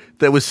bread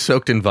that was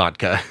soaked in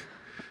vodka.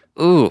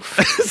 Oof.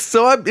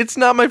 So it's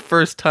not my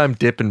first time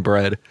dipping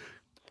bread.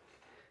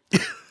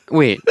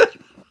 Wait,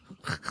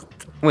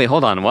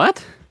 hold on.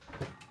 What?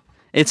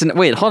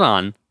 Wait, hold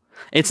on.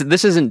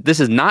 This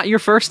is not your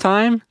first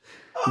time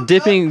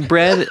dipping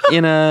bread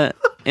in a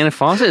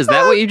faucet? Is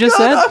that what you just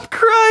said? I'm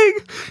crying.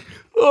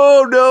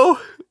 Oh no.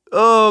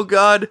 Oh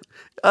God.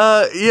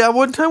 Yeah,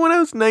 one time when I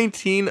was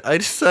 19, I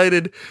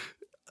decided,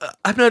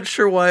 I'm not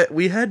sure why,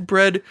 we had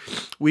bread,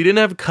 we didn't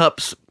have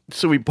cups,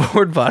 so we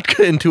poured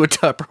vodka into a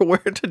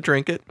Tupperware to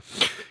drink it,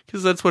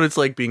 because that's what it's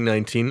like being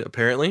 19,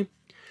 apparently.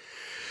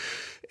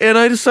 And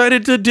I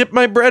decided to dip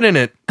my bread in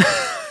it.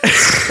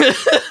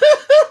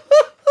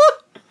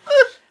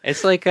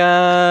 It's like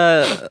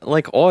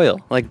oil,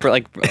 like oil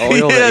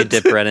that you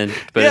dip bread in,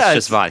 but it's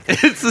just vodka.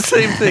 It's the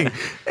same thing.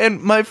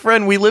 And my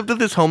friend, we lived with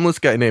this homeless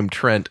guy named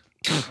Trent.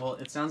 Well,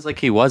 it sounds like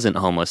he wasn't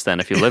homeless then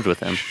if you lived with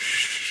him.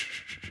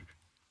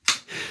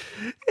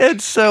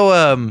 And so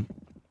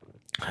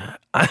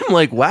I'm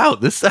like, wow,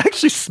 this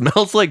actually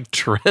smells like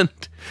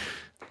Trent.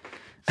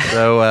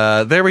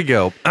 So there we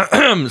go.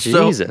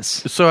 Jesus.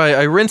 So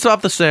I rinse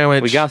off the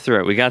sandwich. We got through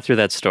it. We got through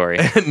that story.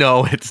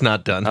 No, it's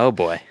not done. Oh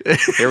boy.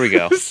 Here we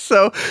go.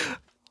 So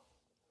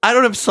I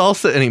don't have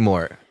salsa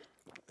anymore.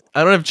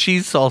 I don't have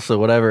cheese salsa,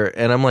 whatever.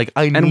 And I'm like,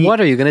 And what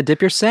are you going to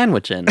dip your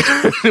sandwich in?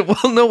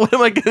 Well, no, what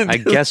am I going to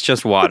do? I guess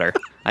just water.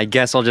 I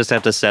guess I'll just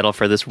have to settle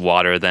for this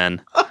water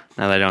then.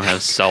 Now that I don't have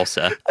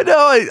salsa.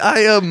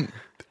 No,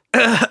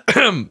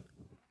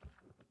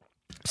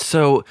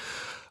 So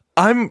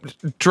I'm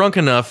drunk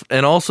enough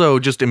and also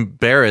just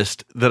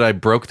embarrassed that I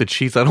broke the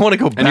cheese. I don't want to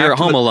go back. And you're to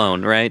home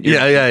alone, right?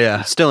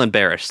 Yeah. Still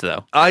embarrassed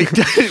though.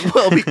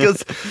 Well,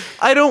 because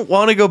I don't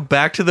want to go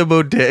back to the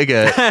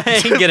bodega.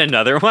 Get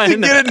another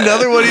one. Get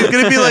another one. He's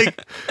going to be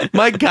like,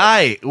 my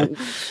guy,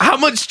 how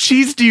much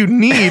cheese do you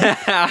need?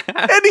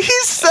 And he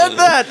said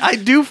that. I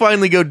do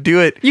finally go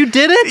do it. You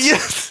did it?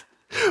 Yes.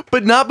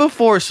 But not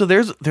before. So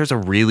there's a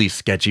really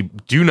sketchy.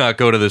 Do not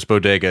go to this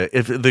bodega.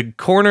 If the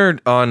corner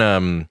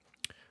on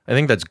I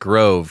think that's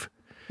Grove.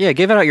 Yeah,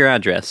 give out your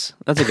address.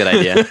 That's a good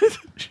idea.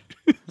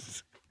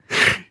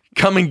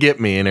 Come and get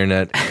me,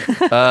 internet.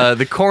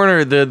 The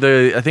corner,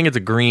 the I think it's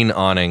a green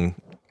awning.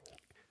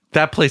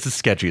 That place is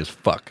sketchy as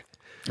fuck.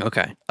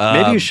 Okay.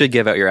 Maybe you should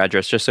give out your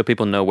address just so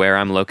people know where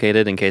I'm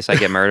located in case I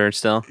get murdered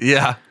still.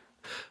 Yeah.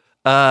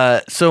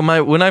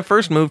 So when I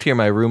first moved here,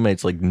 my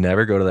roommates like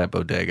never go to that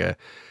bodega.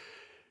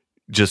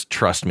 Just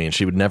trust me, and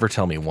she would never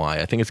tell me why.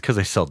 I think it's because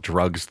I sell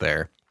drugs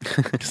there.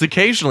 Because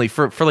occasionally,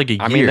 for like a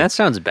year. I mean, that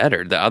sounds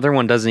better. The other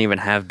one doesn't even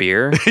have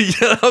beer.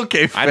 Yeah,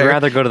 okay, fair. I'd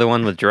rather go to the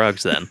one with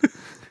drugs then.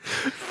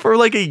 For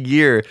like a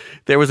year,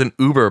 there was an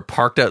Uber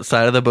parked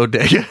outside of the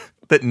bodega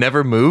that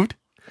never moved.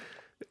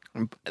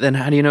 Then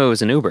how do you know it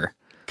was an Uber?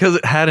 Because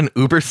it had an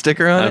Uber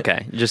sticker on it.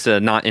 Okay, just a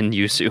not in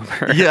use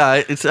Uber. Yeah,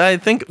 I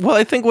think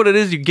what it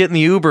is, you get in the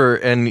Uber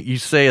and you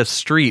say a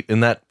street,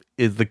 and that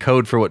is the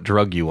code for what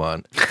drug you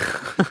want.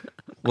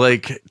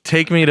 Like,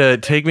 take me to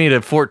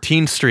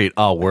 14th Street.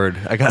 Oh, word!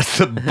 I got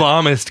the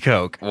bombest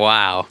Coke.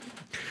 Wow,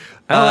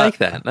 I like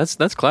that.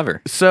 That's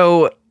clever.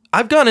 So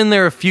I've gone in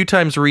there a few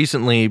times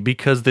recently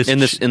because in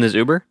this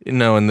Uber.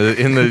 No, in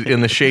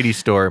the shady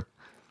store.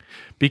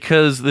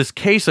 Because this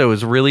queso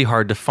is really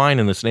hard to find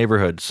in this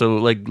neighborhood. So,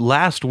 like,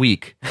 last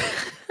week...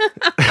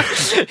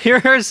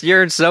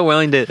 You're so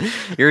willing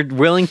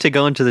to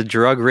go into the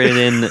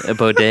drug-ridden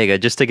bodega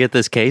just to get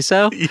this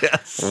queso?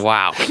 Yes.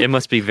 Wow. It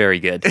must be very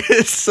good.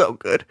 It's so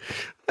good.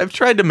 I've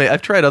tried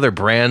other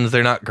brands.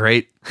 They're not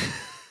great.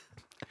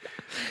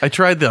 I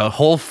tried the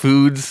Whole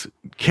Foods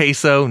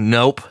queso.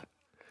 Nope.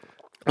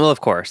 Well,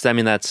 of course. I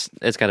mean, it's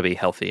got to be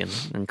healthy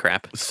and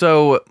crap.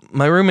 So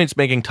my roommate's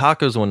making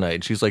tacos one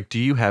night. She's like, "Do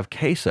you have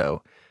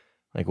queso?"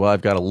 Like, well,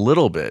 I've got a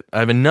little bit. I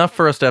have enough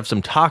for us to have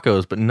some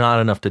tacos, but not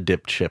enough to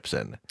dip chips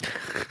in.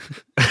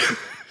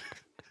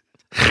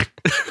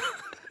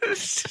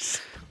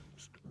 She's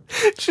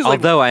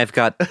Although I've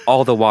got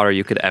all the water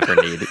you could ever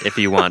need if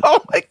you want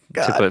oh my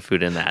God. to put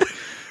food in that.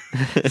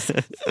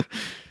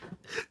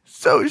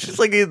 So she's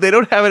like, they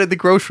don't have it at the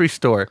grocery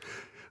store.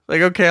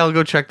 Like, okay, I'll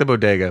go check the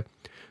bodega.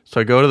 So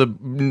I go to the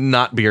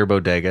not beer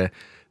bodega.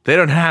 They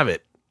don't have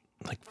it.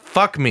 Like,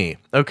 fuck me.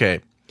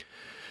 Okay.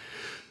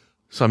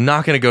 So I'm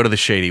not going to go to the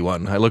shady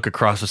one. I look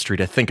across the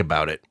street. I think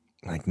about it.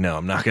 Like, no,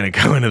 I'm not going to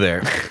go into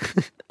there.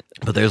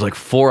 But there's like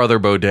 4 other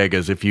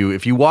bodegas. If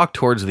you walk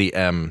towards the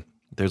M,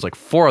 there's like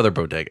 4 other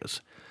bodegas.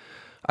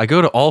 I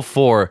go to all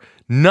 4.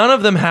 None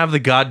of them have the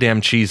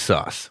goddamn cheese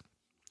sauce.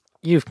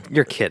 You're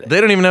kidding. They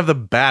don't even have the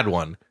bad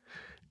one.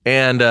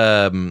 And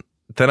then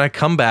I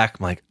come back.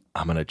 I'm like,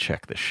 I'm going to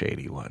check the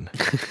shady one.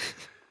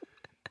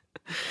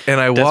 And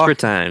I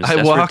walk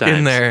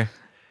in there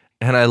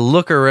and I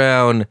look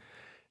around,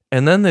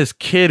 and then this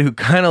kid who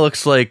kind of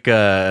looks like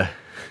Takeshi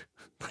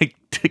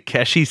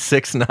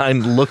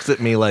 6ix9ine looks at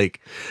me like,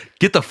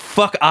 "Get the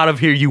fuck out of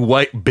here, you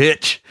white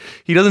bitch."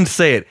 He doesn't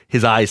say it.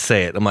 His eyes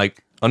say it. I'm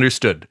like,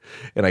 understood.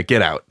 And I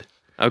get out.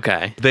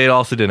 Okay. They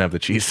also didn't have the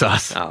cheese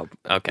sauce. Oh,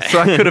 okay. So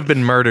I could have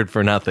been murdered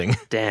for nothing.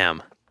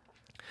 Damn.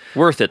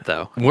 Worth it,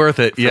 though. Worth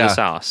it, for yeah. the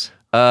sauce.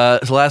 So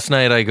last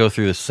night I go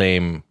through the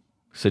same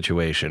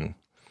situation.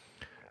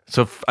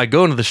 So I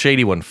go into the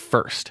shady one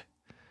first.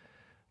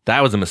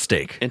 That was a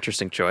mistake.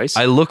 Interesting choice.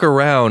 I look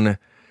around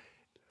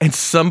and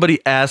somebody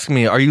asked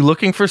me, "Are you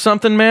looking for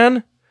something,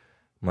 man?"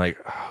 I'm like,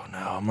 "Oh no."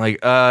 I'm like,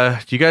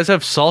 "Do you guys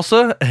have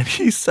salsa?" And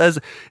he says,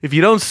 "If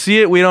you don't see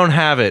it, we don't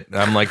have it."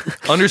 I'm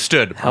like,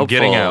 "Understood." I'm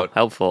getting out.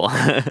 Helpful.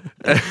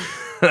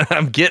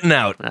 I'm getting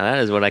out. Now that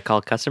is what I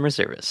call customer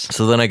service.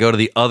 So then I go to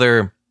the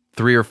other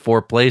 3 or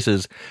 4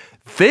 places.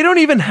 They don't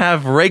even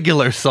have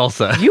regular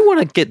salsa. You want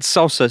to get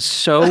salsa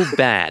so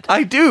bad.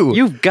 I do.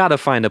 You've got to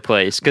find a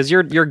place because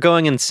you're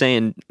going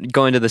insane,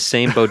 going to the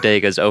same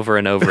bodegas over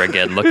and over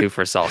again looking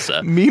for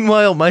salsa.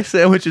 Meanwhile, my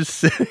sandwich is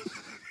sitting.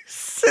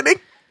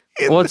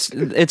 Well,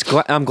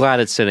 I'm glad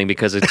it's sitting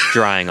because it's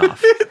drying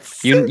off.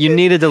 You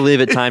needed to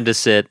leave it time to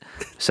sit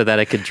so that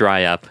it could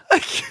dry up.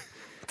 It's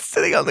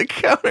sitting on the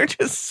counter,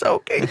 just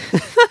soaking.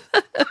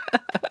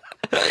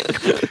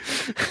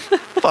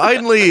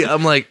 Finally,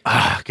 I'm like,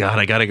 oh, God,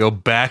 I got to go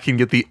back and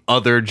get the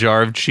other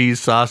jar of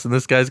cheese sauce, and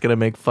this guy's going to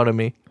make fun of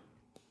me.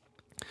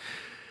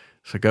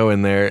 So I go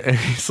in there, and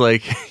he's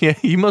like, yeah,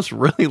 you must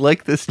really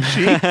like this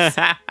cheese.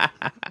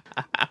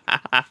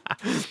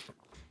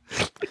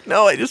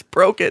 No, I just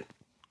broke it.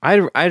 I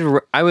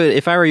would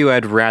if I were you,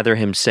 I'd rather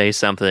him say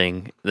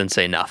something than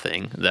say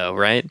nothing, though,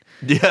 right?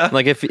 Yeah.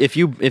 Like if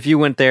you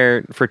went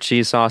there for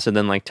cheese sauce and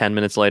then like 10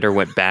 minutes later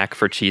went back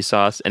for cheese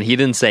sauce and he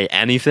didn't say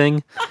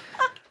anything,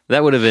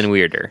 that would have been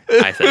weirder,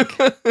 I think.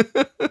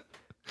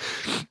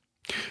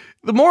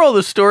 The moral of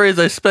the story is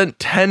I spent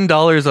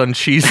 $10 on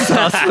cheese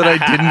sauce that I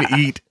didn't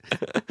eat.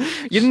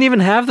 You didn't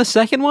even have the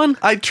second one?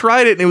 I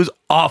tried it and it was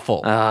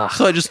awful. Ugh.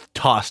 So I just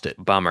tossed it.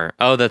 Bummer.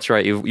 Oh, that's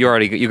right. You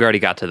already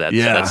got to that.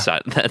 Yeah.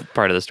 That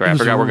part of the story. I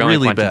was forgot we're going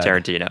really Quentin bad.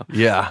 Tarantino.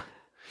 Yeah.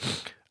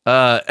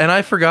 And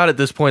I forgot at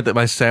this point that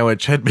my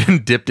sandwich had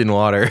been dipped in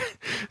water.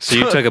 So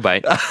you took a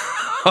bite.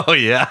 Oh,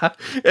 yeah.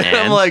 And I'm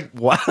And? like,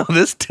 wow,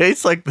 this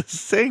tastes like the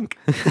sink.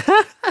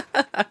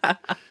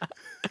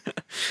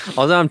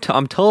 Although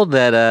I'm told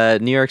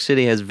that New York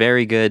City has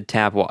very good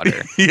tap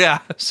water. Yeah.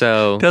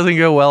 So Doesn't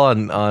go well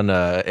on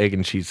egg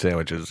and cheese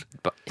sandwiches.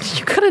 but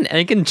you got an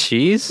egg and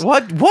cheese?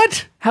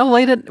 What? How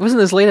late? Wasn't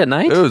this late at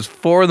night? It was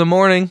 4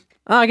 a.m.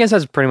 Oh, I guess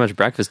that's pretty much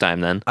breakfast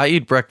time then. I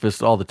eat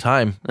breakfast all the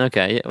time.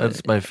 Okay, yeah,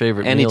 That's my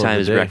favorite meal Anytime of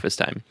the is day. breakfast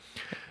time.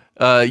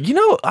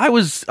 I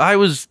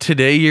was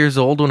today years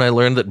old when I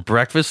learned that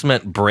breakfast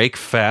meant break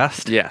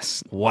fast.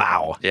 Yes.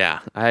 Wow. Yeah.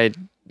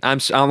 I'm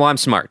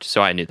smart,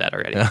 so I knew that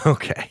already.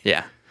 Okay.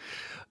 Yeah.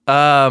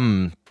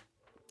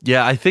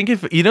 Yeah, I think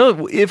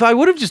if I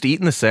would have just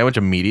eaten the sandwich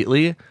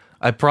immediately,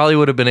 I probably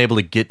would have been able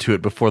to get to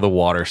it before the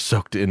water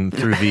soaked in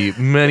through the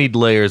many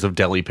layers of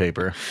deli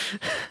paper.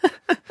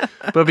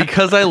 But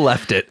because I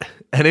left it,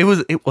 and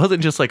it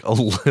wasn't just like a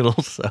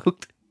little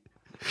soaked.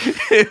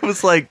 It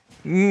was like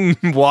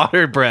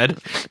water bread.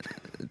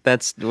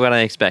 That's what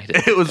I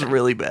expected. It was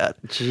really bad.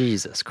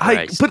 Jesus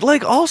Christ. But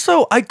like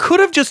also, I could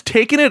have just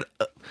taken it.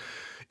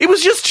 It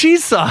was just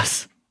cheese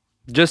sauce.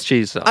 Just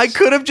cheese sauce. I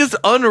could have just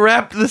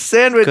unwrapped the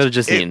sandwich. Could have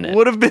just eaten it.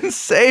 Would have been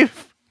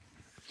safe.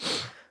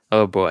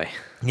 Oh boy.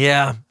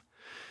 Yeah.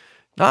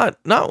 Not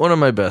one of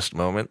my best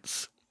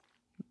moments.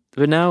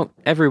 But now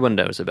everyone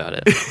knows about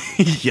it.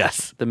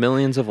 Yes. The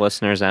millions of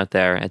listeners out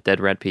there at Dead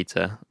Red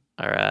Pizza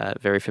are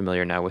very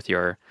familiar now with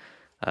your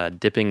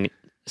dipping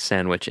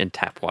sandwich in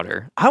tap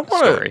water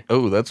story.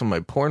 Oh, that's one of my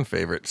porn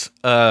favorites.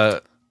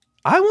 I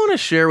want to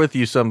share with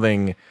you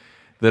something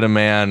that a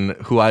man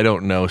who I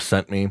don't know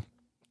sent me.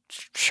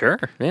 Sure,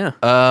 yeah.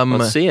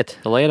 Let's see it.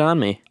 Lay it on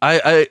me.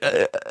 I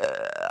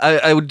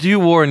do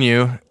warn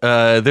you.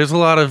 There's a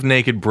lot of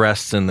naked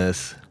breasts in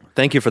this.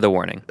 Thank you for the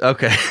warning.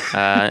 Okay.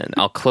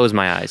 I'll close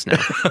my eyes now.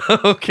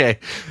 Okay.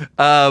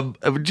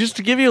 Just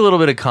to give you a little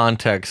bit of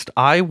context,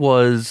 I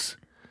was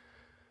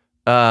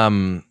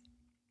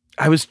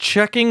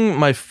checking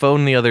my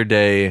phone the other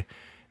day,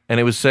 and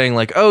it was saying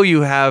like, "Oh,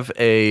 you have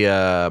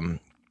a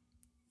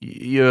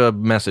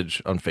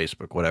message on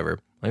Facebook, whatever."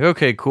 Like,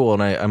 okay, cool.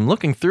 And I'm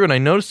looking through, and I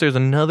noticed there's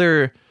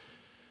another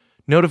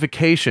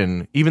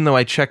notification, even though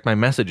I checked my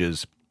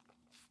messages.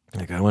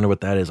 Like, I wonder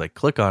what that is. I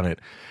click on it,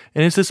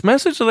 and it's this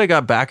message that I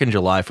got back in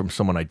July from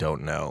someone I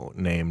don't know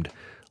named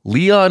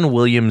Leon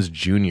Williams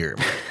Jr.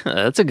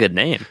 That's a good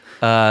name.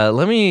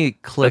 Let me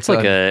click. That's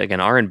like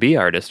an R&B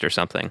artist or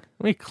something.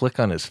 Let me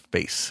click on his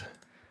face.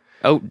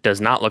 Oh,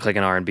 does not look like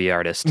an R&B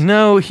artist.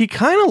 No, he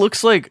kind of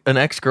looks like an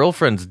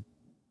ex-girlfriend's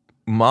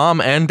mom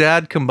and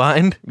dad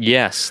combined.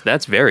 Yes,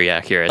 that's very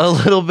accurate. A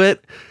little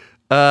bit.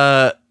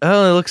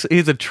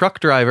 He's a truck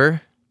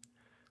driver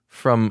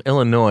from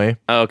Illinois.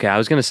 Okay, I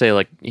was going to say,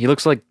 like, he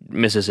looks like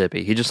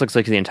Mississippi. He just looks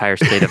like the entire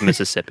state of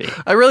Mississippi.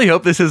 I really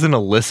hope this isn't a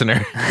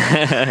listener.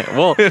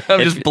 Well,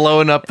 I'm just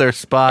blowing up their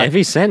spot. if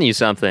he sent you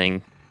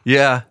something,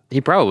 Yeah.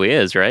 he probably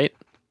is, right?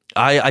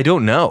 I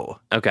don't know.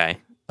 Okay.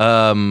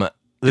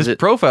 This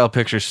profile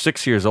picture's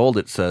 6 years old,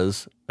 it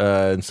says.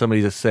 And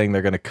somebody's just saying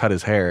they're going to cut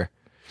his hair.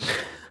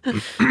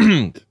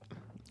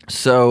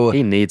 So,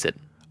 He needs it.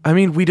 I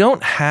mean, we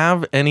don't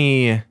have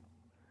any,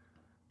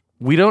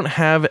 what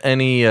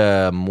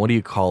do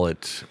you call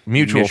it?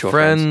 Mutual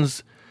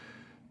friends.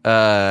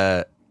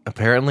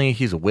 Apparently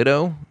he's a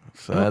widow,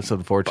 so that's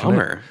unfortunate.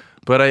 Bummer.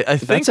 But I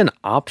think That's an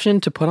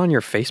option to put on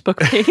your Facebook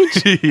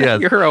page?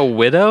 Yes. You're a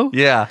widow?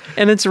 Yeah.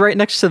 And it's right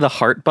next to the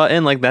heart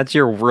button. Like, that's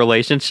your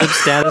relationship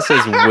status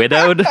as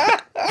widowed?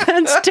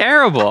 That's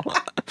terrible.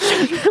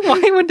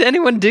 Why would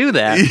anyone do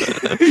that?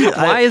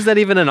 Why is that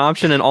even an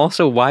option? And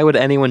also, why would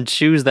anyone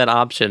choose that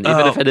option,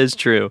 even if it is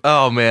true?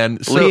 Oh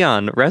man, so,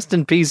 Leon, rest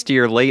in peace to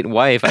your late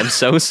wife. I'm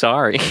so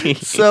sorry.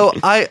 So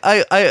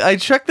I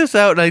checked this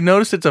out and I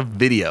noticed it's a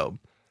video.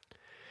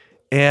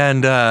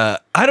 And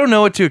I don't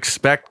know what to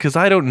expect because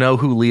I don't know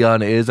who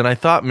Leon is. And I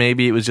thought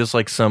maybe it was just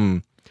like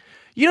some,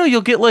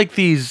 you'll get like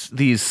these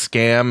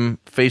scam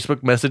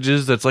Facebook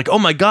messages that's like, oh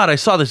my God, I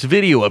saw this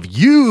video of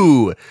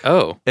you.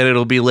 Oh. And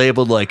it'll be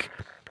labeled like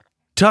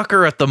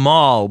Tucker at the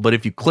mall. But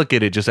if you click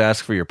it, it just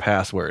asks for your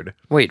password.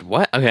 Wait,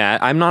 what? Okay,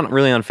 I'm not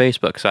really on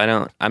Facebook, so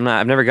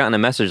I've never gotten a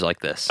message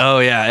like this. Oh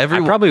yeah. I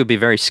probably would be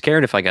very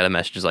scared if I got a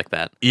message like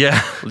that.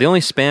 Yeah. The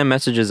only spam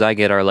messages I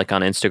get are like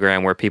on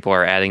Instagram where people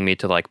are adding me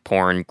to like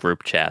porn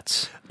group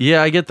chats.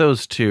 Yeah, I get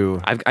those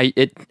too.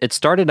 It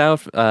started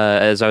out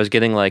as I was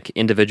getting like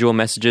individual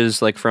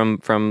messages like from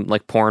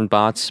like porn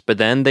bots, but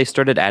then they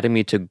started adding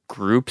me to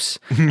groups,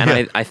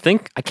 and I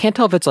think I can't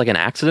tell if it's like an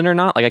accident or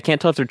not. Like I can't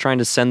tell if they're trying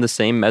to send the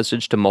same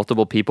message to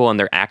multiple people and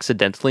they're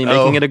accidentally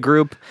making it a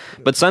group.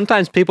 But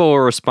sometimes people will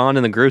respond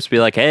in the groups,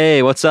 be like,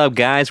 "Hey, what's up,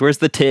 guys? Where's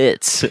the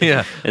tits?"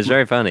 Yeah, it's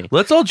very funny.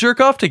 Let's all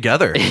jerk off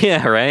together.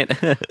 Yeah, right.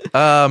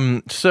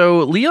 So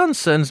Leon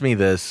sends me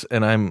this,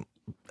 and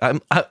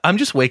I'm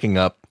just waking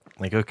up.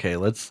 Like, okay,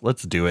 let's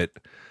do it.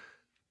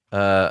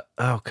 Oh,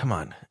 come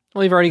on.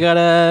 Well, you've already got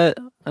a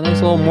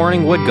nice little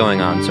morning wood going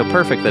on, so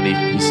perfect that he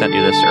sent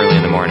you this early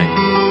in the morning.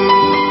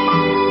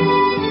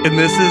 And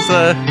this is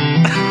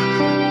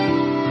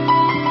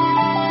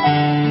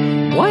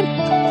What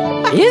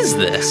is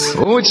this?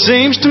 Oh, it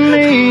seems to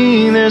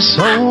me this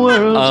whole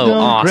world's gone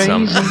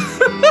awesome. crazy.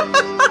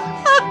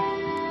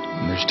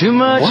 There's too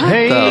much What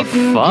hate the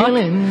and fuck?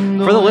 killing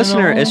For the going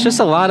listener, on. it's just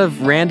a lot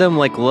of random,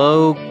 like,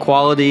 low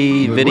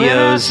quality But when I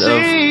videos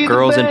see of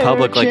girls the in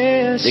public, like,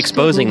 bare chest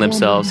exposing of a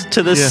themselves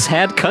to this Yeah.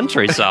 sad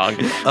country song.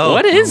 Oh,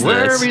 what is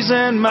Worries this?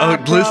 and my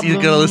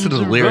you gotta listen to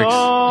the problems lyrics. are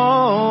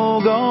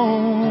all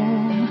gone.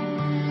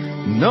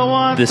 No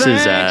one This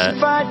is, thinks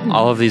fighting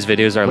all of these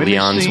videos are when they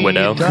Leon's see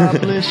widow.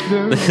 topless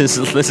girls.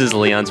 this is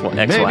Leon's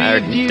ex-wife, or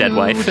Maybe if dead you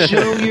wife. would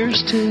show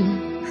yours too,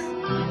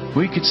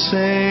 we could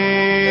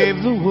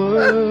save the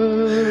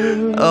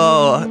world.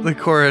 oh, the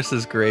chorus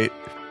is great.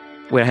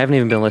 Wait, I haven't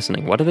even been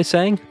listening. What are they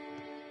saying?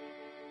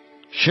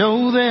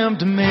 Show them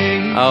to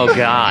me. Oh,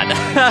 God.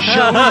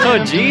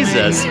 Oh,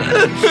 Jesus.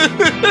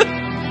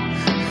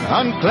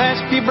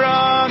 Unclasp your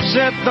bras,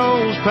 set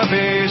those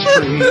puppies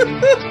free.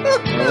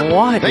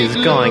 What They is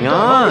look going a whole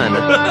on?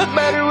 lot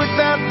better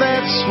without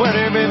that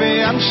sweater,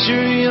 baby. I'm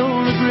sure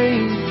you'll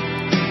agree.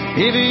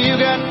 If you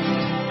got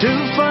two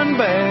fun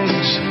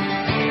bags,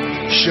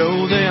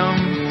 show them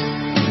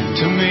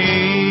to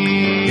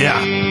me. Yeah.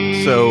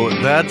 So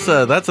that's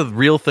a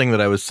real thing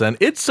that I was sent.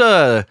 It's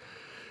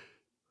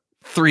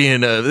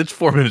it's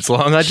 4 minutes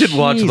long. I did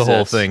watch the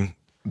whole Jesus. thing.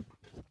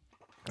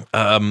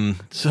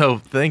 So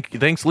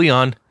thanks,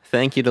 Leon.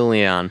 Thank you to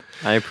Leon.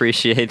 I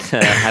appreciate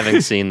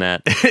having seen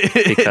that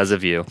because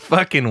of you.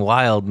 Fucking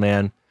wild,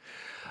 man.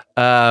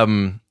 What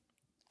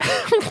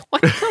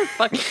the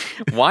fuck?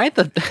 Why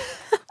the...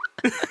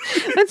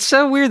 That's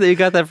so weird that you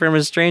got that from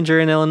a stranger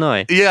in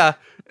Illinois. Yeah.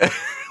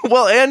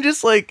 Well, and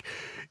just like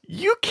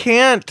you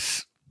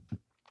can't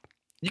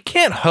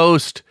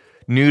host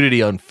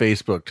nudity on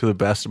Facebook to the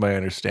best of my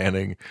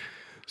understanding.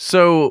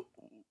 So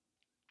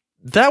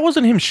that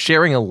wasn't him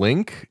sharing a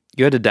link.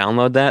 You had to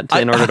download that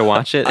in order to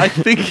watch it? I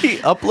think he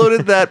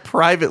uploaded that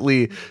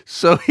privately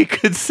so he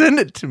could send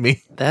it to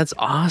me. That's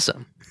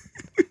awesome.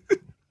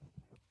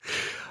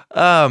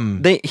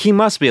 Um, He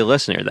must be a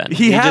listener then.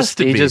 He has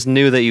to He be. just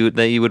knew that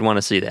you would want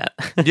to see that.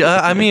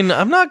 yeah, I mean,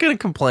 I'm not going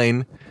to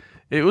complain.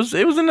 It was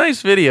a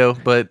nice video,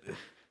 but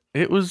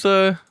it was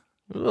a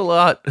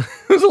lot.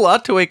 It was a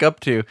lot to wake up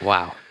to.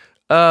 Wow.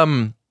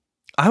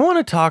 I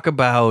want to talk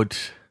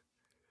about.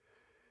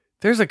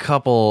 There's a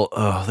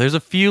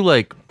few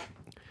like.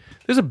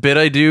 There's a bit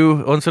I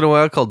do once in a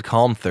while called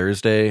Calm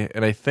Thursday,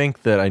 and I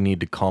think that I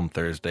need to Calm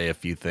Thursday a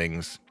few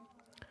things.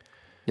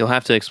 You'll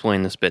have to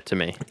explain this bit to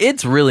me.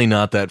 It's really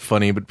not that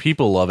funny, but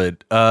people love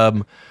it.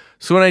 So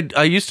when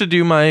I used to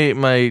do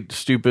my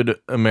stupid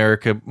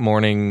America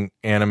morning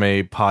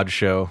anime pod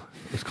show,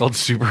 it's called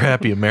Super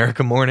Happy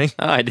America Morning.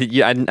 Oh, I did.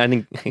 I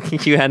didn't.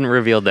 You hadn't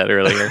revealed that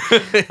earlier.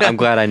 I'm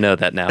glad I know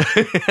that now.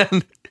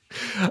 And,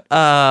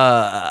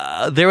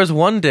 there was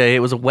one day, it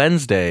was a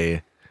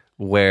Wednesday,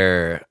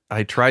 where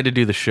I tried to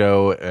do the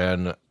show,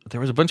 and there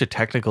was a bunch of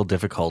technical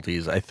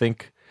difficulties. I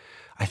think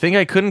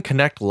I couldn't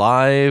connect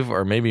live,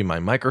 or maybe my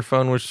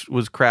microphone was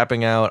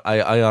crapping out.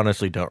 I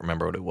honestly don't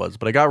remember what it was,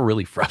 but I got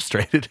really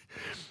frustrated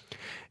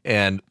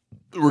and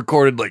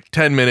recorded like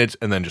 10 minutes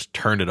and then just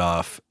turned it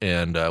off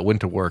and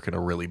went to work in a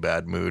really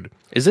bad mood.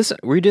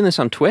 Were you doing this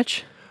on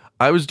Twitch?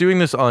 I was doing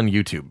this on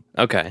YouTube.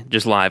 Okay,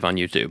 just live on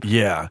YouTube.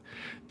 Yeah.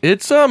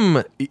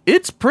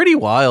 It's pretty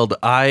wild.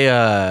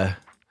 I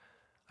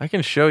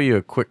can show you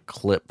a quick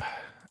clip.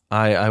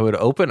 I would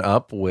open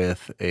up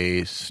with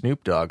a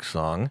Snoop Dogg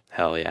song.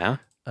 Hell yeah.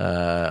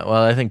 Well,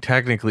 I think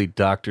technically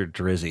Dr.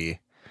 Drizzy,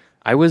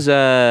 I was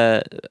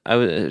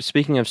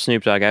speaking of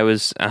Snoop Dogg. I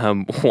was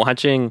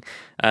watching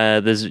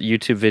this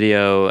YouTube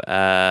video.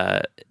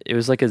 It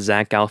was like a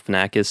Zach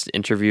Galifianakis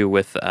interview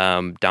with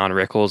Don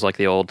Rickles, like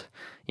the old,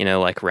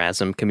 like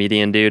Rasm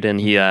comedian dude, and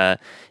he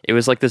it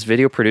was like this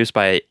video produced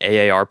by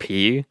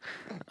AARP.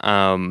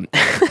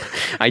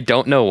 I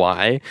don't know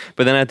why,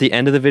 but then at the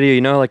end of the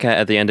video, like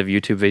at the end of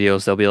YouTube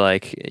videos, they'll be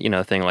like,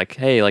 a thing like,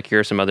 hey, like here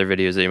are some other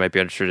videos that you might be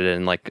interested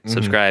in, like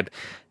subscribe.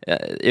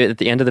 At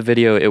the end of the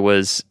video, it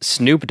was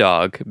Snoop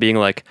Dogg being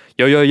like,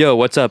 yo,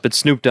 what's up? It's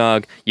Snoop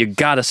Dogg. You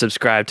gotta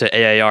subscribe to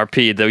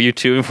AARP, the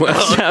YouTube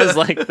website. I was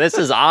like, this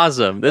is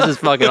awesome. This is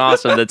fucking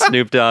awesome that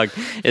Snoop Dogg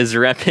is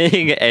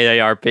repping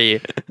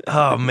AARP.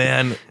 Oh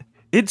man,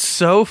 it's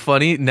so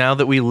funny now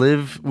that we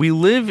live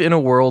in a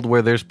world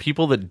where there's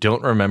people that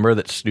don't remember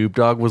that Snoop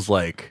Dogg was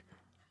like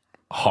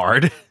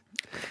hard.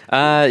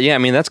 Yeah, I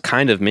mean that's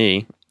kind of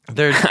me.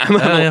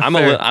 I'm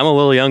a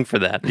little young for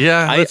that.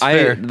 Yeah, that's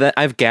fair.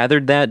 I've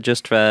gathered that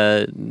just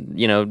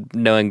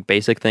knowing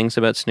basic things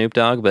about Snoop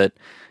Dogg, but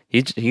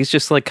he's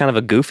just like kind of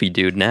a goofy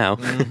dude now.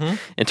 Mm-hmm.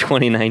 In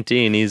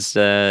 2019, he's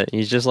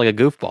just like a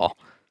goofball.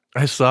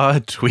 I saw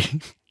a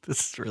tweet.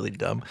 This is really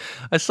dumb.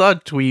 I saw a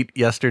tweet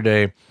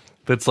yesterday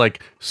that's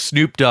like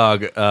Snoop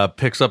Dogg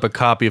picks up a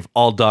copy of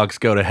All Dogs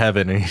Go to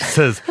Heaven, and he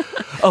says,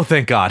 "Oh,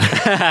 thank God."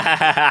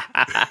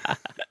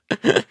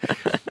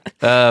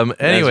 Anyway,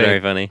 that's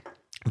very funny.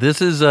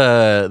 This is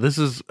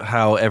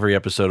how every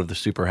episode of the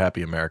Super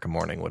Happy America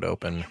Morning would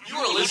open. You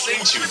are listening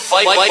to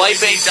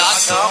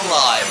FightBait.com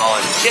live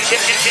on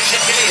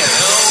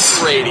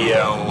KNO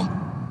Radio.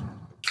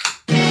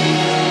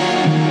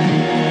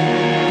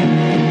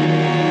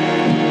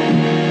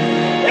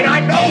 And I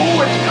know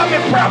who it's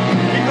coming from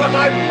because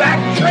I'm back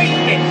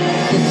tracing it.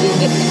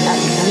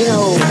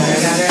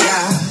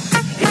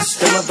 It's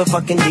the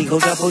motherfucking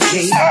Deagle Double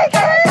G.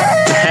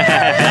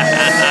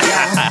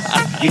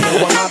 You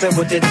know I'm mobbing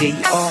with the DRE. Yeah.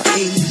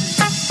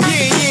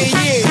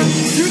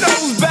 You know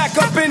who's back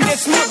up in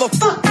this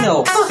motherfucker.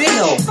 No,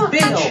 bingo. So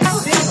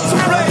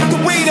blaze the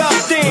weed up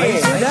then.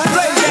 Blaze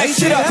that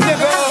shit up,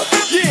 nigga.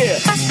 Yeah.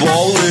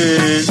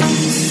 Ballin'.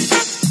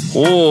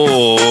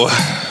 Oh,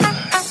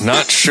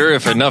 not sure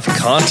if enough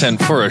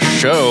content for a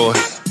show.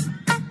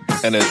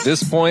 And at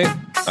this point,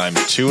 I'm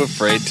too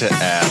afraid to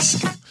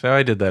ask. So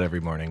I did that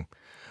every morning.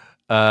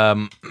 Every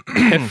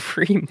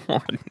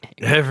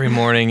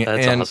morning.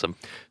 That's and awesome.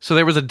 So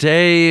there was a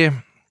day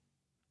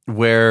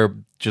where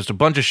just a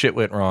bunch of shit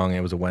went wrong. It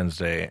was a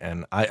Wednesday,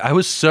 and I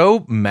was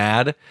so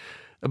mad,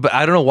 but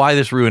I don't know why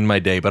this ruined my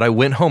day, but I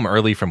went home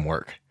early from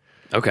work.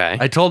 Okay.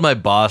 I told my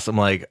boss, I'm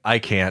like, I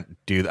can't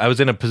do that. I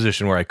was in a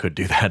position where I could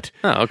do that.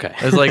 Oh, okay.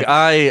 I was like,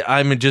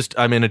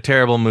 I'm in a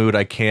terrible mood.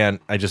 I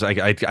can't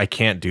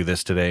do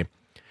this today.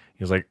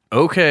 He was like,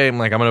 okay. I'm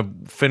like, I'm going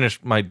to finish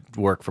my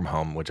work from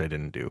home, which I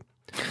didn't do.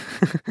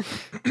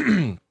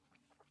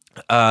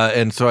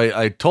 And so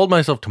I told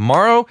myself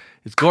tomorrow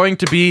it's going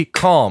to be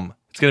calm.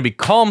 It's going to be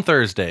calm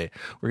Thursday.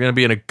 We're going to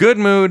be in a good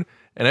mood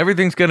and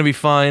everything's going to be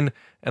fine.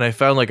 And I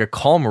found like a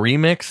calm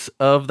remix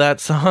of that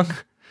song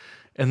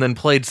and then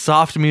played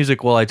soft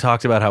music while I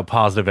talked about how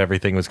positive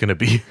everything was going to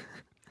be.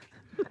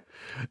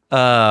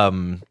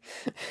 I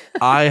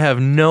have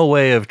no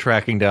way of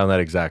tracking down that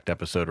exact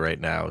episode right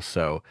now,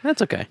 so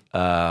that's okay.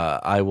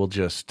 I will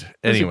just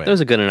anyway. That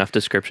was a good enough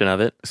description of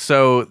it.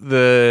 So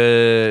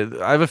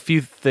I have a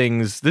few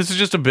things. This is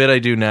just a bit I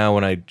do now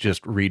when I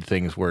just read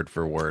things word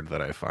for word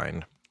that I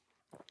find.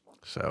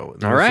 So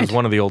this is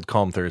one of the old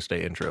Calm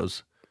Thursday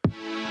intros.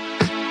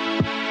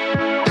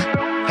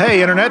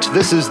 Hey, Internet,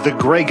 this is the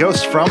Grey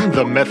Ghost from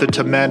the Method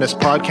to Madness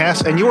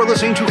podcast, and you are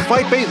listening to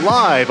Fight Bait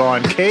Live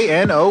on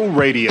KNO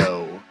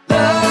Radio.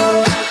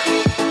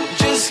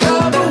 Just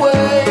love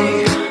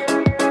away.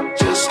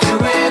 Just do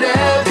it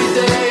every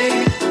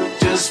day.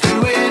 Just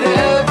do it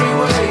every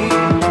way.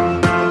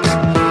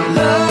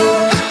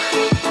 Love,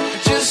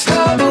 just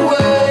love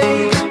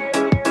away.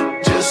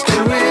 Just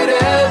do it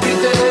every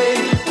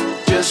day.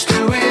 Just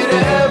do it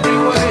every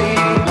way.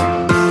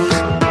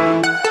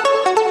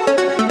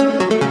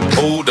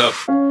 Hold up.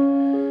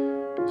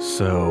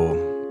 So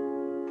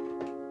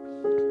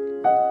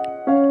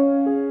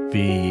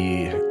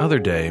the other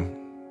day,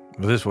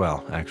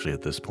 actually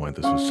at this point,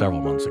 this was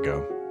several months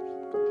ago.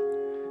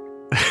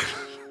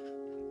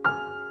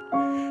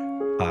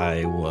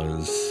 I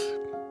was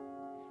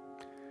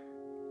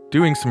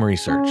doing some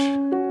research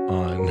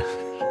on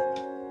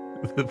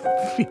the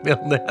female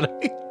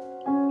anatomy.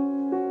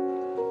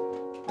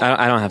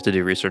 I don't have to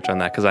do research on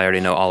that because I already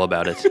know all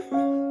about it.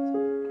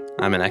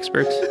 I'm an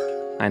expert.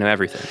 I know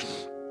everything.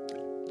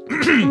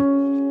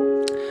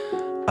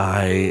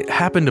 I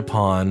happened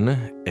upon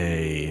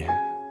a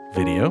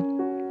video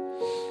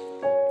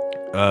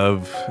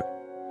of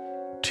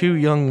two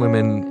young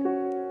women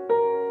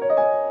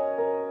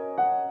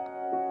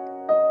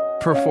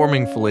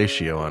performing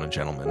fellatio on a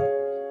gentleman.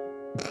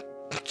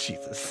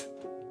 Jesus.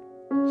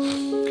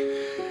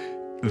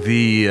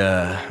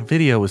 The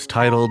video was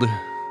titled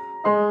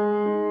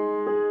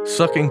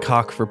Sucking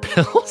Cock for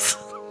Pills.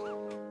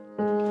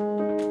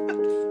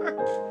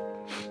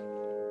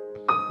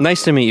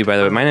 Nice to meet you, by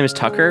the way. My name is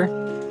Tucker.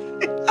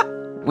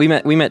 We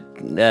met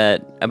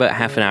about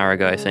half an hour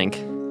ago, I think.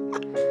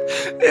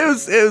 It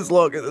was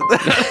longer than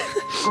that.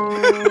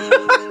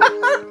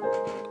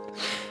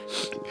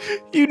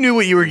 You knew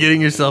what you were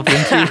getting yourself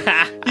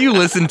into. You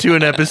listened to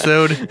an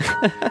episode.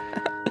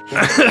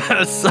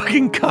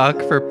 Sucking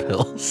cock for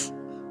pills.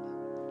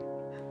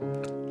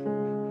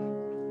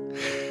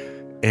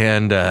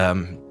 And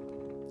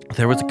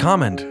there was a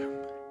comment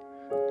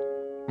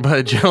by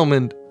a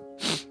gentleman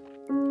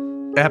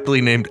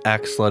aptly named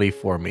Act Slutty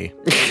for me.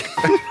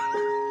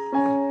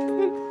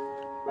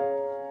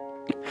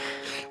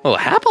 Oh,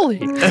 happily.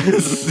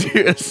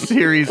 a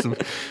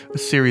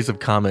series of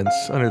comments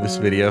under this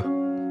video.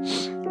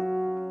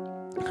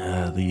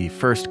 The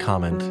first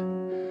comment.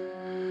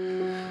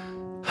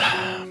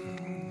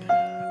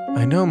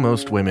 I know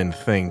most women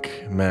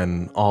think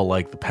men all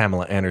like the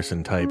Pamela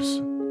Anderson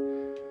types,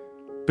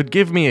 but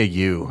give me a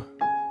you.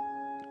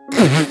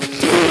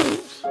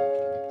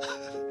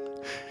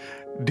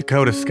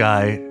 Dakota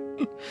Sky,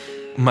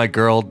 my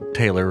girl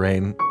Taylor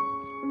Rain.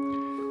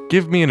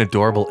 Give me an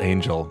adorable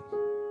angel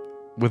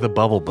with a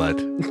bubble butt.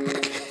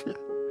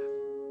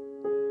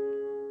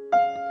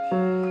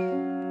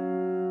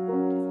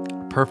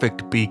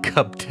 Perfect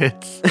B-cup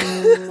tits.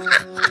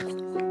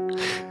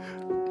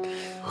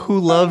 Who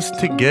loves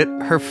to get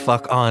her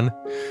fuck on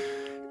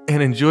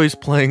and enjoys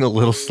playing a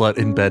little slut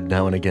in bed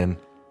now and again.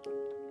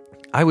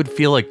 I would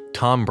feel like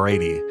Tom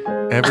Brady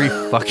every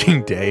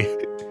fucking day.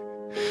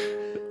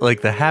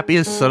 Like the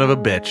happiest son of a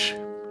bitch.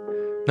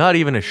 Not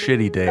even a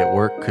shitty day at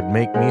work could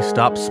make me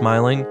stop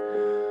smiling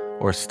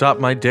or stop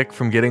my dick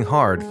from getting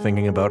hard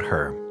thinking about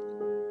her.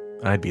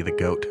 I'd be the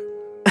goat.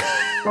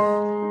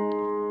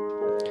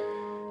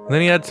 And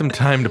then he had some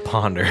time to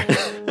ponder.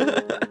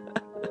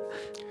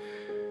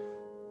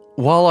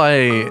 While I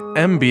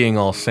am being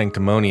all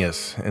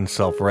sanctimonious and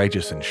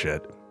self-righteous and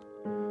shit,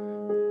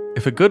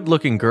 if a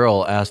good-looking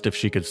girl asked if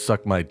she could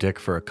suck my dick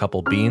for a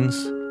couple beans,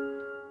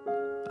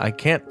 I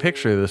can't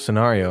picture the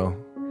scenario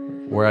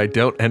where I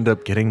don't end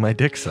up getting my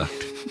dick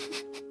sucked.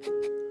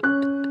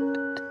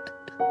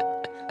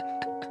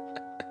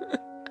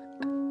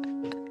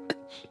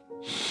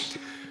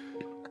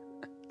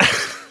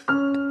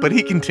 But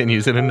he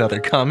continues in another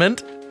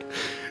comment.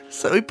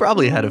 So he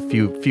probably had a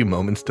few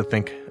moments to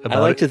think about it. I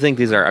like to think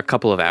these are a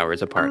couple of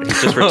hours apart.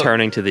 He's just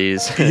returning to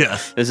these.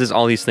 Yes. This is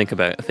all he's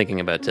thinking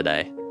about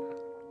today.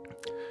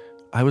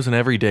 I was an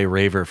everyday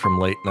raver from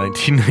late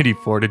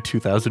 1994 to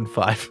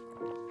 2005.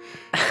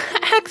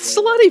 Act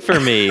slutty for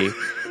me.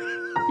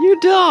 You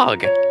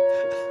dog.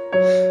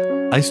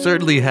 I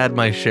certainly had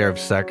my share of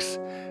sex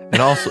and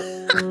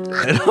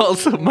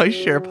also my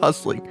share of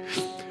hustling.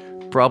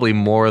 Probably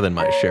more than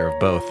my share of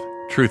both,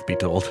 truth be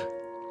told.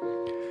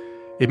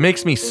 It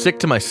makes me sick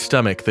to my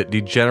stomach that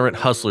degenerate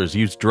hustlers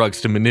use drugs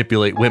to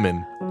manipulate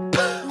women.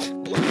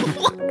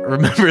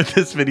 Remember,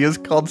 this video is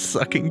called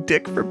Sucking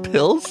Dick for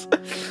Pills?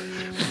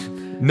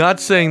 Not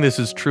saying this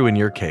is true in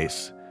your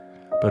case,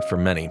 but for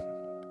many.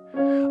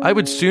 I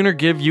would sooner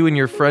give you and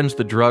your friends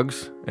the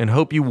drugs and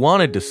hope you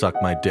wanted to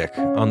suck my dick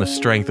on the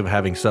strength of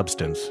having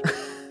substance.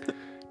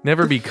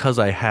 Never because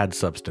I had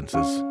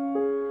substances.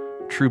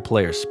 True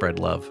players spread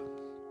love.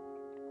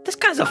 This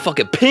guy's a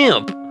fucking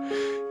pimp.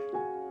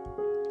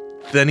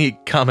 Then he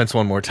comments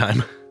one more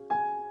time.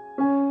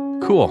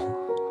 Cool.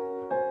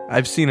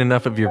 I've seen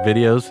enough of your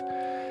videos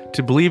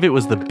to believe it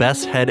was the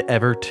best head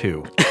ever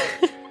too.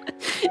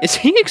 Is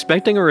he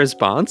expecting a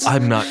response?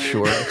 I'm not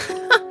sure.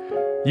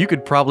 You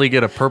could probably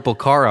get a purple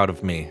car out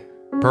of me.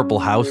 Purple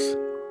house.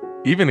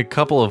 Even a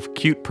couple of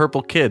cute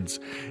purple kids.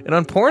 And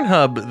on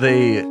Pornhub,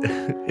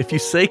 if you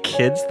say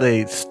kids,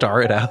 they star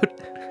it out.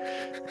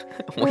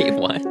 Wait,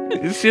 what?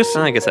 It's just...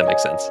 I guess that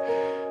makes sense.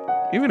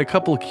 Even a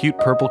couple of cute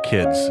purple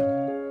kids.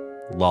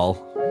 Lol.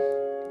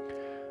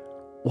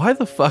 Why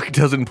the fuck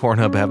doesn't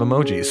Pornhub have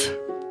emojis?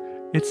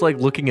 It's like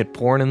looking at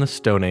porn in the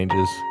Stone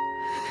Ages.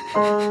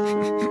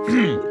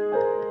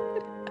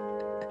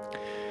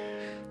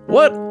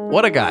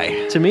 What a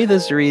guy. To me,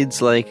 this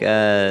reads like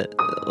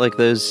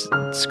those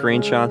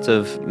screenshots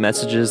of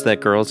messages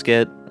that girls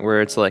get where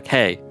it's like,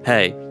 hey,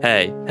 hey,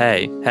 hey,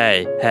 hey,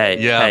 hey, hey,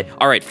 yeah. Hey.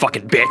 All right,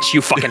 fucking bitch.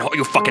 You fucking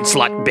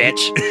slut, bitch.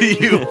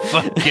 You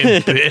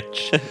fucking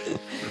bitch.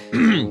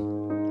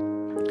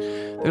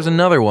 There's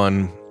another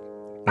one.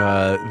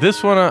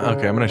 This one,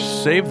 okay, I'm going to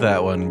save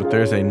that one, but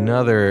there's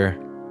another...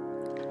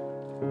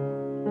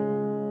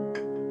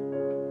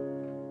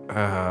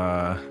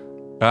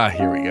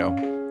 here we go.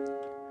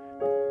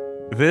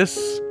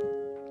 This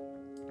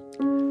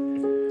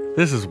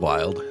is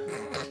wild.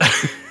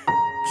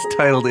 It's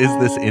titled, Is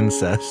This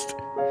Incest?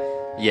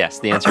 Yes,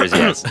 the answer is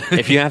yes.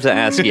 If you have to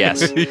ask,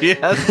 yes.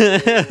 Yes.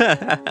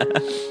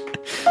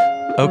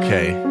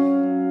 Okay.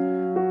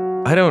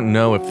 I don't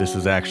know if this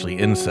is actually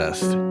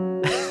incest,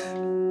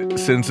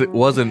 since it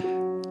wasn't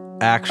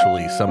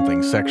actually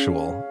something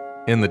sexual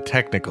in the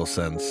technical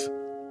sense.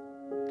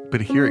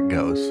 But here it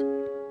goes.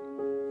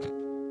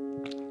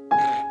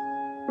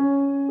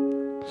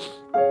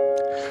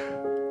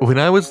 When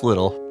I was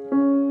little,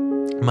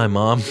 my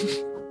mom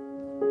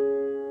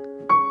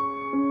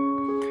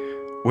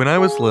When I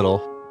was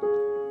little...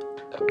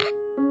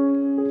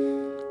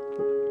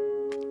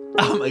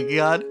 Oh my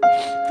god.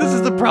 This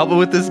is the problem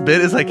with this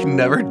bit, is I can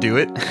never do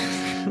it.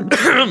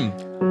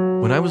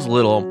 When I was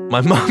little,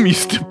 my mom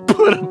used to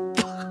put a...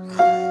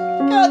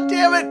 God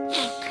damn it.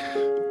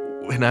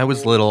 When I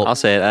was little... I'll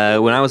say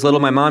it. When I was little,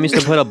 my mom used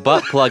to put a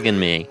butt plug in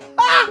me.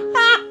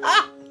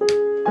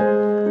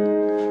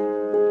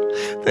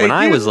 When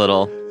I was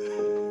little,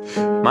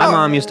 my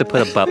mom used to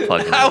put a butt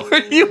plug in me. How are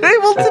you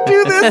able to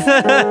do this?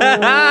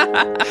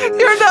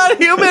 You're not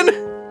human.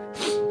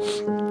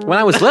 When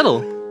I was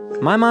little,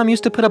 my mom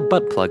used to put a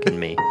butt plug in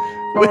me.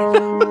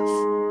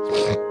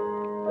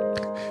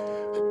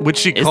 Which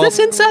she Is called... this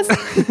incest?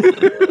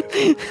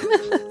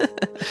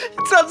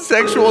 It's not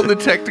sexual on the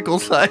technical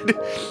side.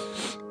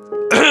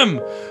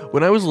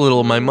 When I was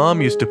little, my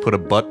mom used to put a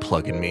butt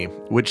plug in me,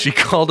 which she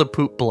called a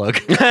poop plug.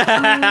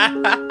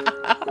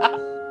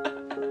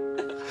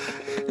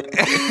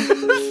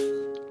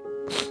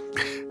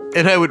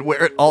 And I would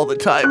wear it all the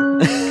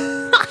time.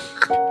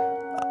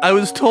 I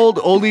was told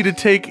only to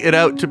take it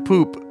out to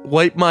poop,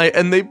 wipe my,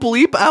 and they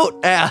bleep out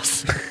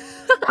ass,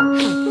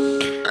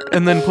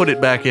 and then put it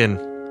back in.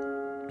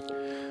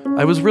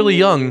 I was really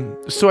young,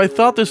 so I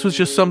thought this was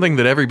just something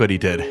that everybody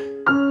did.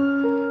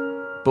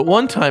 But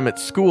one time at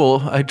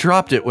school, I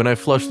dropped it when I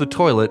flushed the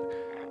toilet,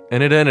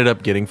 and it ended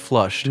up getting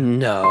flushed.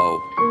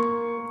 No.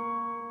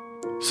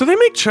 So they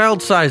make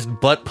child-sized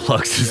butt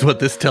plugs, is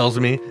what this tells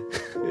me.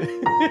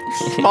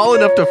 Small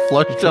enough to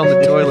flush down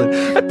the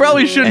toilet. I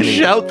probably shouldn't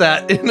shout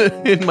that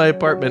in my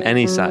apartment.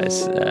 Any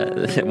size.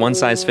 One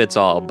size fits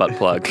all butt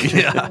plug.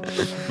 Yeah.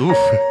 Oof.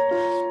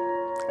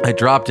 I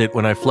dropped it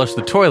when I flushed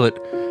the toilet,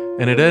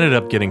 and it ended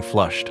up getting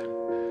flushed.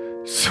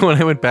 So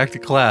when I went back to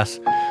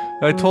class,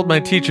 I told my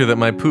teacher that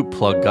my poop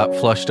plug got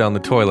flushed down the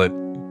toilet.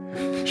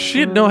 She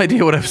had no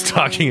idea what I was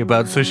talking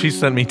about, so she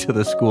sent me to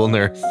the school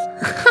nurse.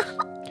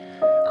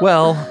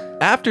 Well,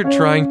 after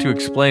trying to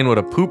explain what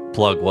a poop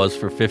plug was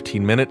for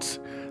 15 minutes,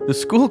 the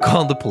school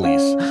called the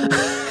police.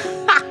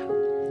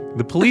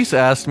 The police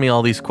asked me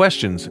all these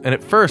questions, and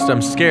at first I'm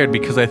scared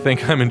because I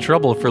think I'm in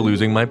trouble for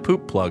losing my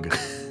poop plug.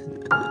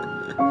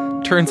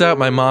 Turns out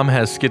my mom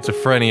has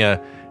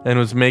schizophrenia and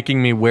was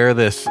making me wear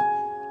this...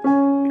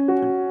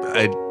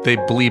 they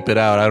bleep it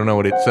out, I don't know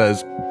what it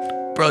says.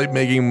 Probably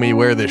making me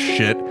wear this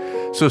shit.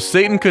 So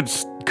Satan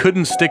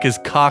couldn't stick his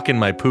cock in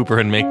my pooper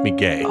and make me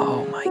gay.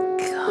 Oh my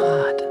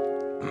god.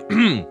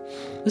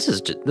 This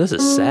is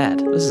sad.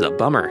 This is a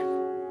bummer.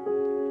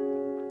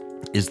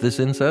 Is this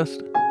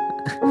incest?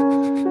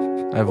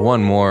 I have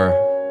one more.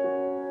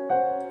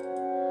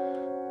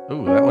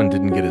 Ooh, that one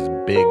didn't get as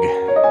big.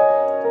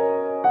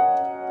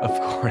 Of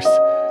course.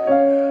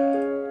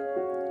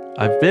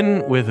 I've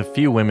been with a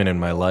few women in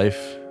my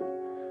life,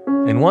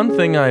 and one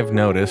thing I've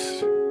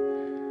noticed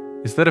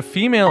is that a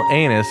female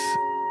anus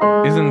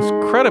is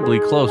incredibly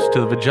close to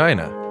the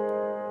vagina.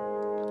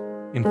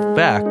 In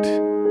fact,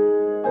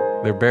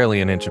 they're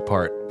barely an inch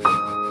apart.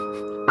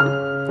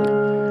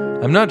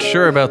 I'm not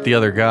sure about the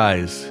other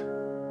guys,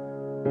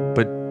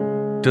 but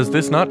does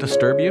this not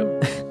disturb you?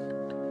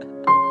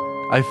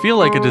 I feel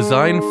like a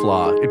design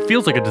flaw. It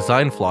feels like a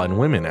design flaw in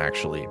women,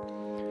 actually.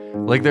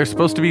 Like they're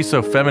supposed to be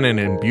so feminine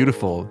and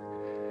beautiful,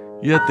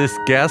 yet this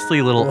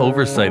ghastly little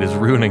oversight is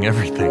ruining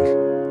everything.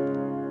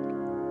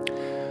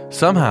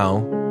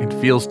 Somehow, it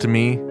feels to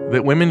me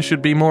that women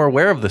should be more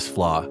aware of this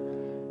flaw,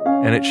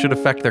 and it should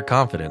affect their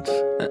confidence.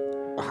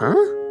 Huh?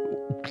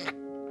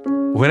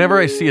 Whenever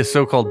I see a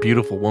so-called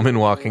beautiful woman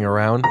walking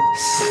around,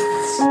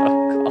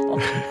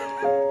 So-called.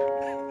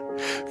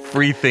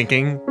 free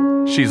thinking,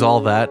 she's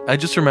all that, I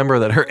just remember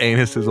that her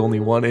anus is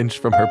only 1 inch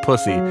from her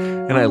pussy,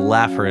 and I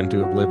laugh her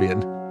into oblivion.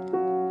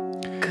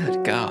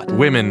 Good God.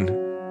 Women,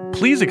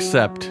 please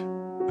accept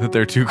that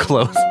they're too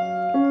close.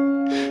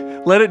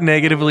 Let it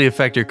negatively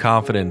affect your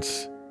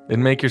confidence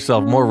and make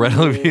yourself more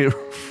readily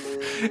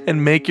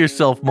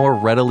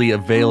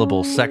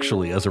available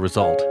sexually as a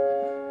result.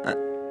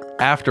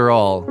 After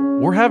all,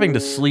 we're having to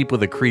sleep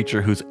with a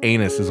creature whose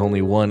anus is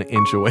only 1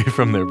 inch away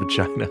from their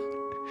vagina.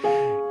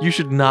 You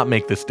should not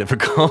make this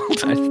difficult.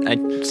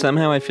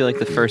 Somehow I feel like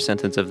the first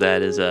sentence of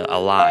that is a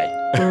lie.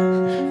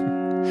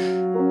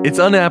 It's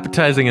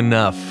unappetizing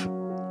enough.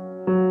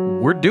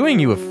 We're doing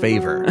you a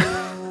favor.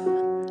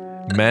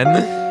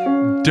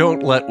 Men,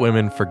 don't let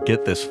women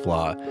forget this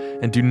flaw,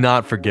 and do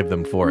not forgive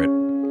them for it.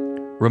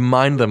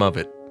 Remind them of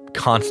it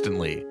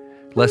constantly,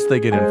 lest they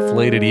get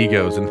inflated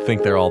egos and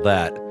think they're all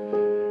that.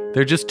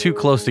 They're just too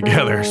close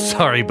together.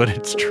 Sorry, but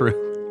it's true.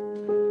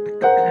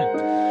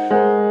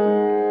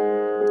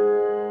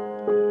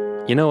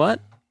 You know what?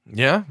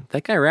 Yeah?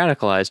 That guy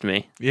radicalized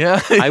me. Yeah?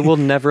 I will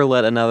never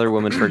let another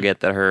woman forget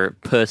that her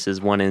puss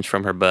is 1 inch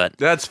from her butt.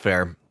 That's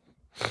fair.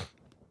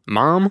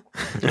 Mom?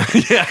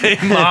 Yeah, hey,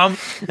 Mom.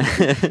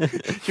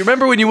 You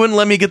remember when you wouldn't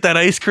let me get that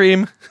ice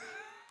cream?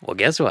 Well,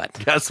 guess what?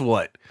 Guess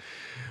what?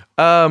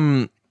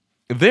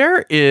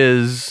 There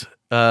is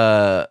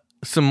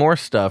some more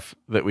stuff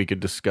that we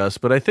could discuss,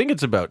 but I think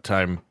it's about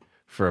time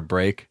for a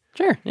break.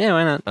 Sure. Yeah,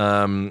 why not?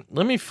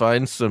 Let me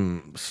find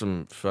some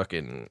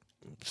fucking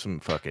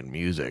fucking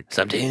music.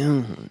 Some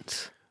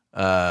tunes.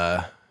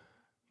 I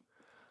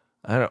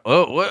don't.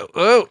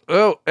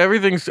 Oh!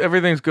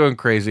 Everything's going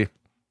crazy.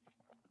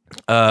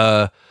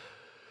 So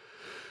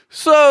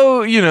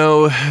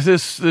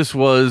this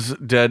was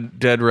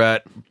Dead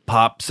Rat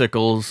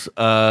Popsicles.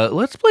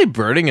 Let's play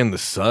Burning in the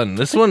Sun.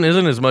 This one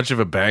isn't as much of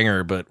a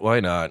banger, but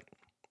why not?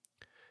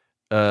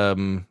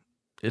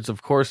 It's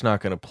of course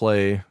not going to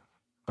play.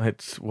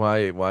 It's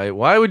why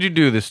would you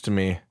do this to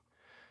me?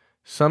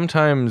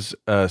 Sometimes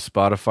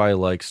Spotify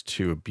likes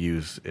to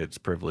abuse its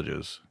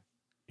privileges.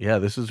 Yeah,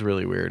 this is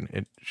really weird.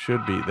 It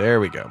should be. There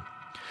we go.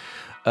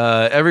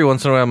 Every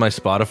once in a while, my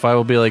Spotify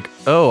will be like,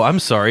 "Oh, I'm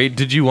sorry.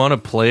 Did you want to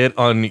play it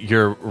on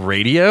your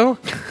radio?"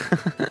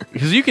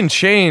 Because you can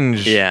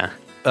change. Yeah.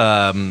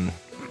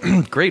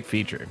 Great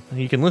feature.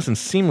 You can listen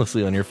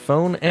seamlessly on your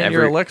phone and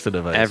your Alexa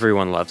device.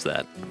 Everyone loves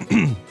that.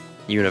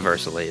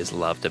 Universally is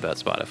loved about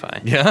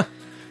Spotify. Yeah.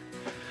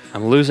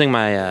 I'm losing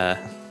my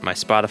my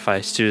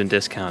Spotify student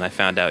discount. I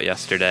found out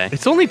yesterday.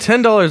 It's only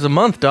 $10 a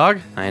month, dog.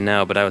 I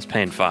know, but I was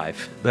paying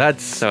 $5.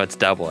 So it's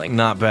doubling.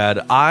 Not bad.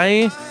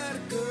 I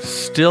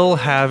still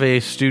have a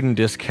student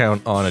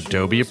discount on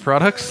Adobe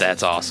products.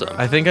 That's awesome.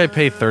 I think I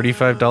pay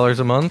 $35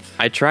 a month.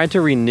 I tried to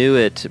renew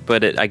it,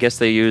 but I guess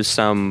they use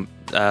some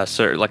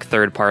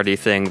third-party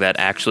thing that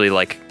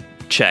actually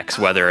checks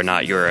whether or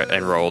not you're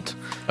enrolled.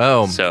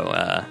 Oh, so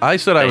I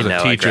said I was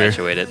a teacher. I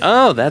graduated.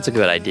 Oh, that's a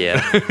good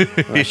idea.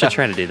 Well, I should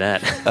try to do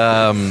that.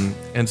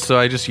 And so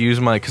I just use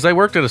because I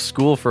worked at a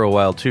school for a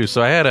while too.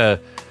 So I had a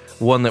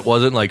one that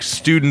wasn't like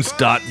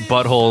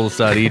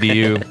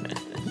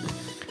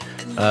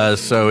students.buttholes.edu.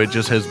 So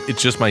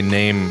it's just my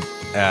name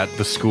at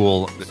the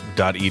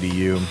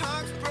school.edu.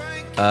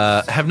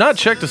 Have not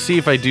checked to see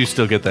if I do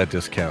still get that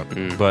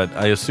discount, but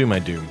I assume I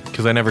do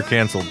because I never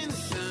canceled.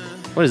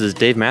 What is this,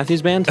 Dave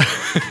Matthews Band?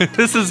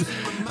 This is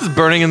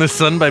Burning in the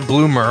Sun by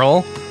Blue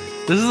Merle.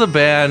 This is a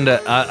band.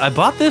 I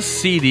bought this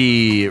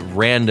CD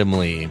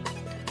randomly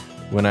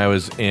when I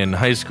was in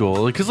high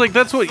school because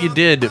that's what you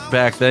did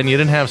back then. You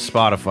didn't have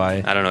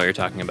Spotify. I don't know what you're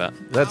talking about.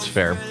 That's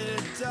fair.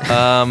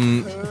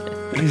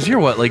 Because you're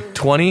what,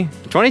 20?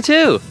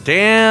 22.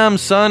 Damn,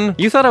 son.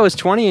 You thought I was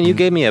 20 and you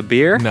gave me a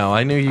beer? No,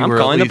 I knew you were. I'm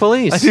calling the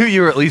police. I knew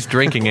you were at least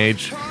drinking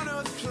age.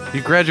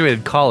 You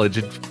graduated college.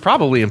 It's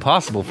probably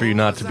impossible for you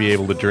not to be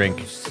able to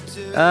drink.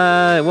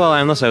 Well,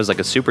 unless I was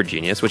a super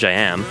genius, which I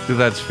am.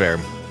 That's fair.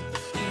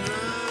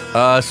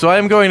 So I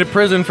am going to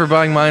prison for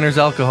buying minors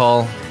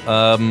alcohol.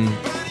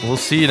 We'll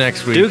see you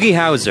next week. Doogie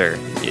Howser.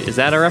 Is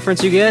that a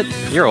reference you get?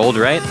 You're old,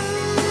 right?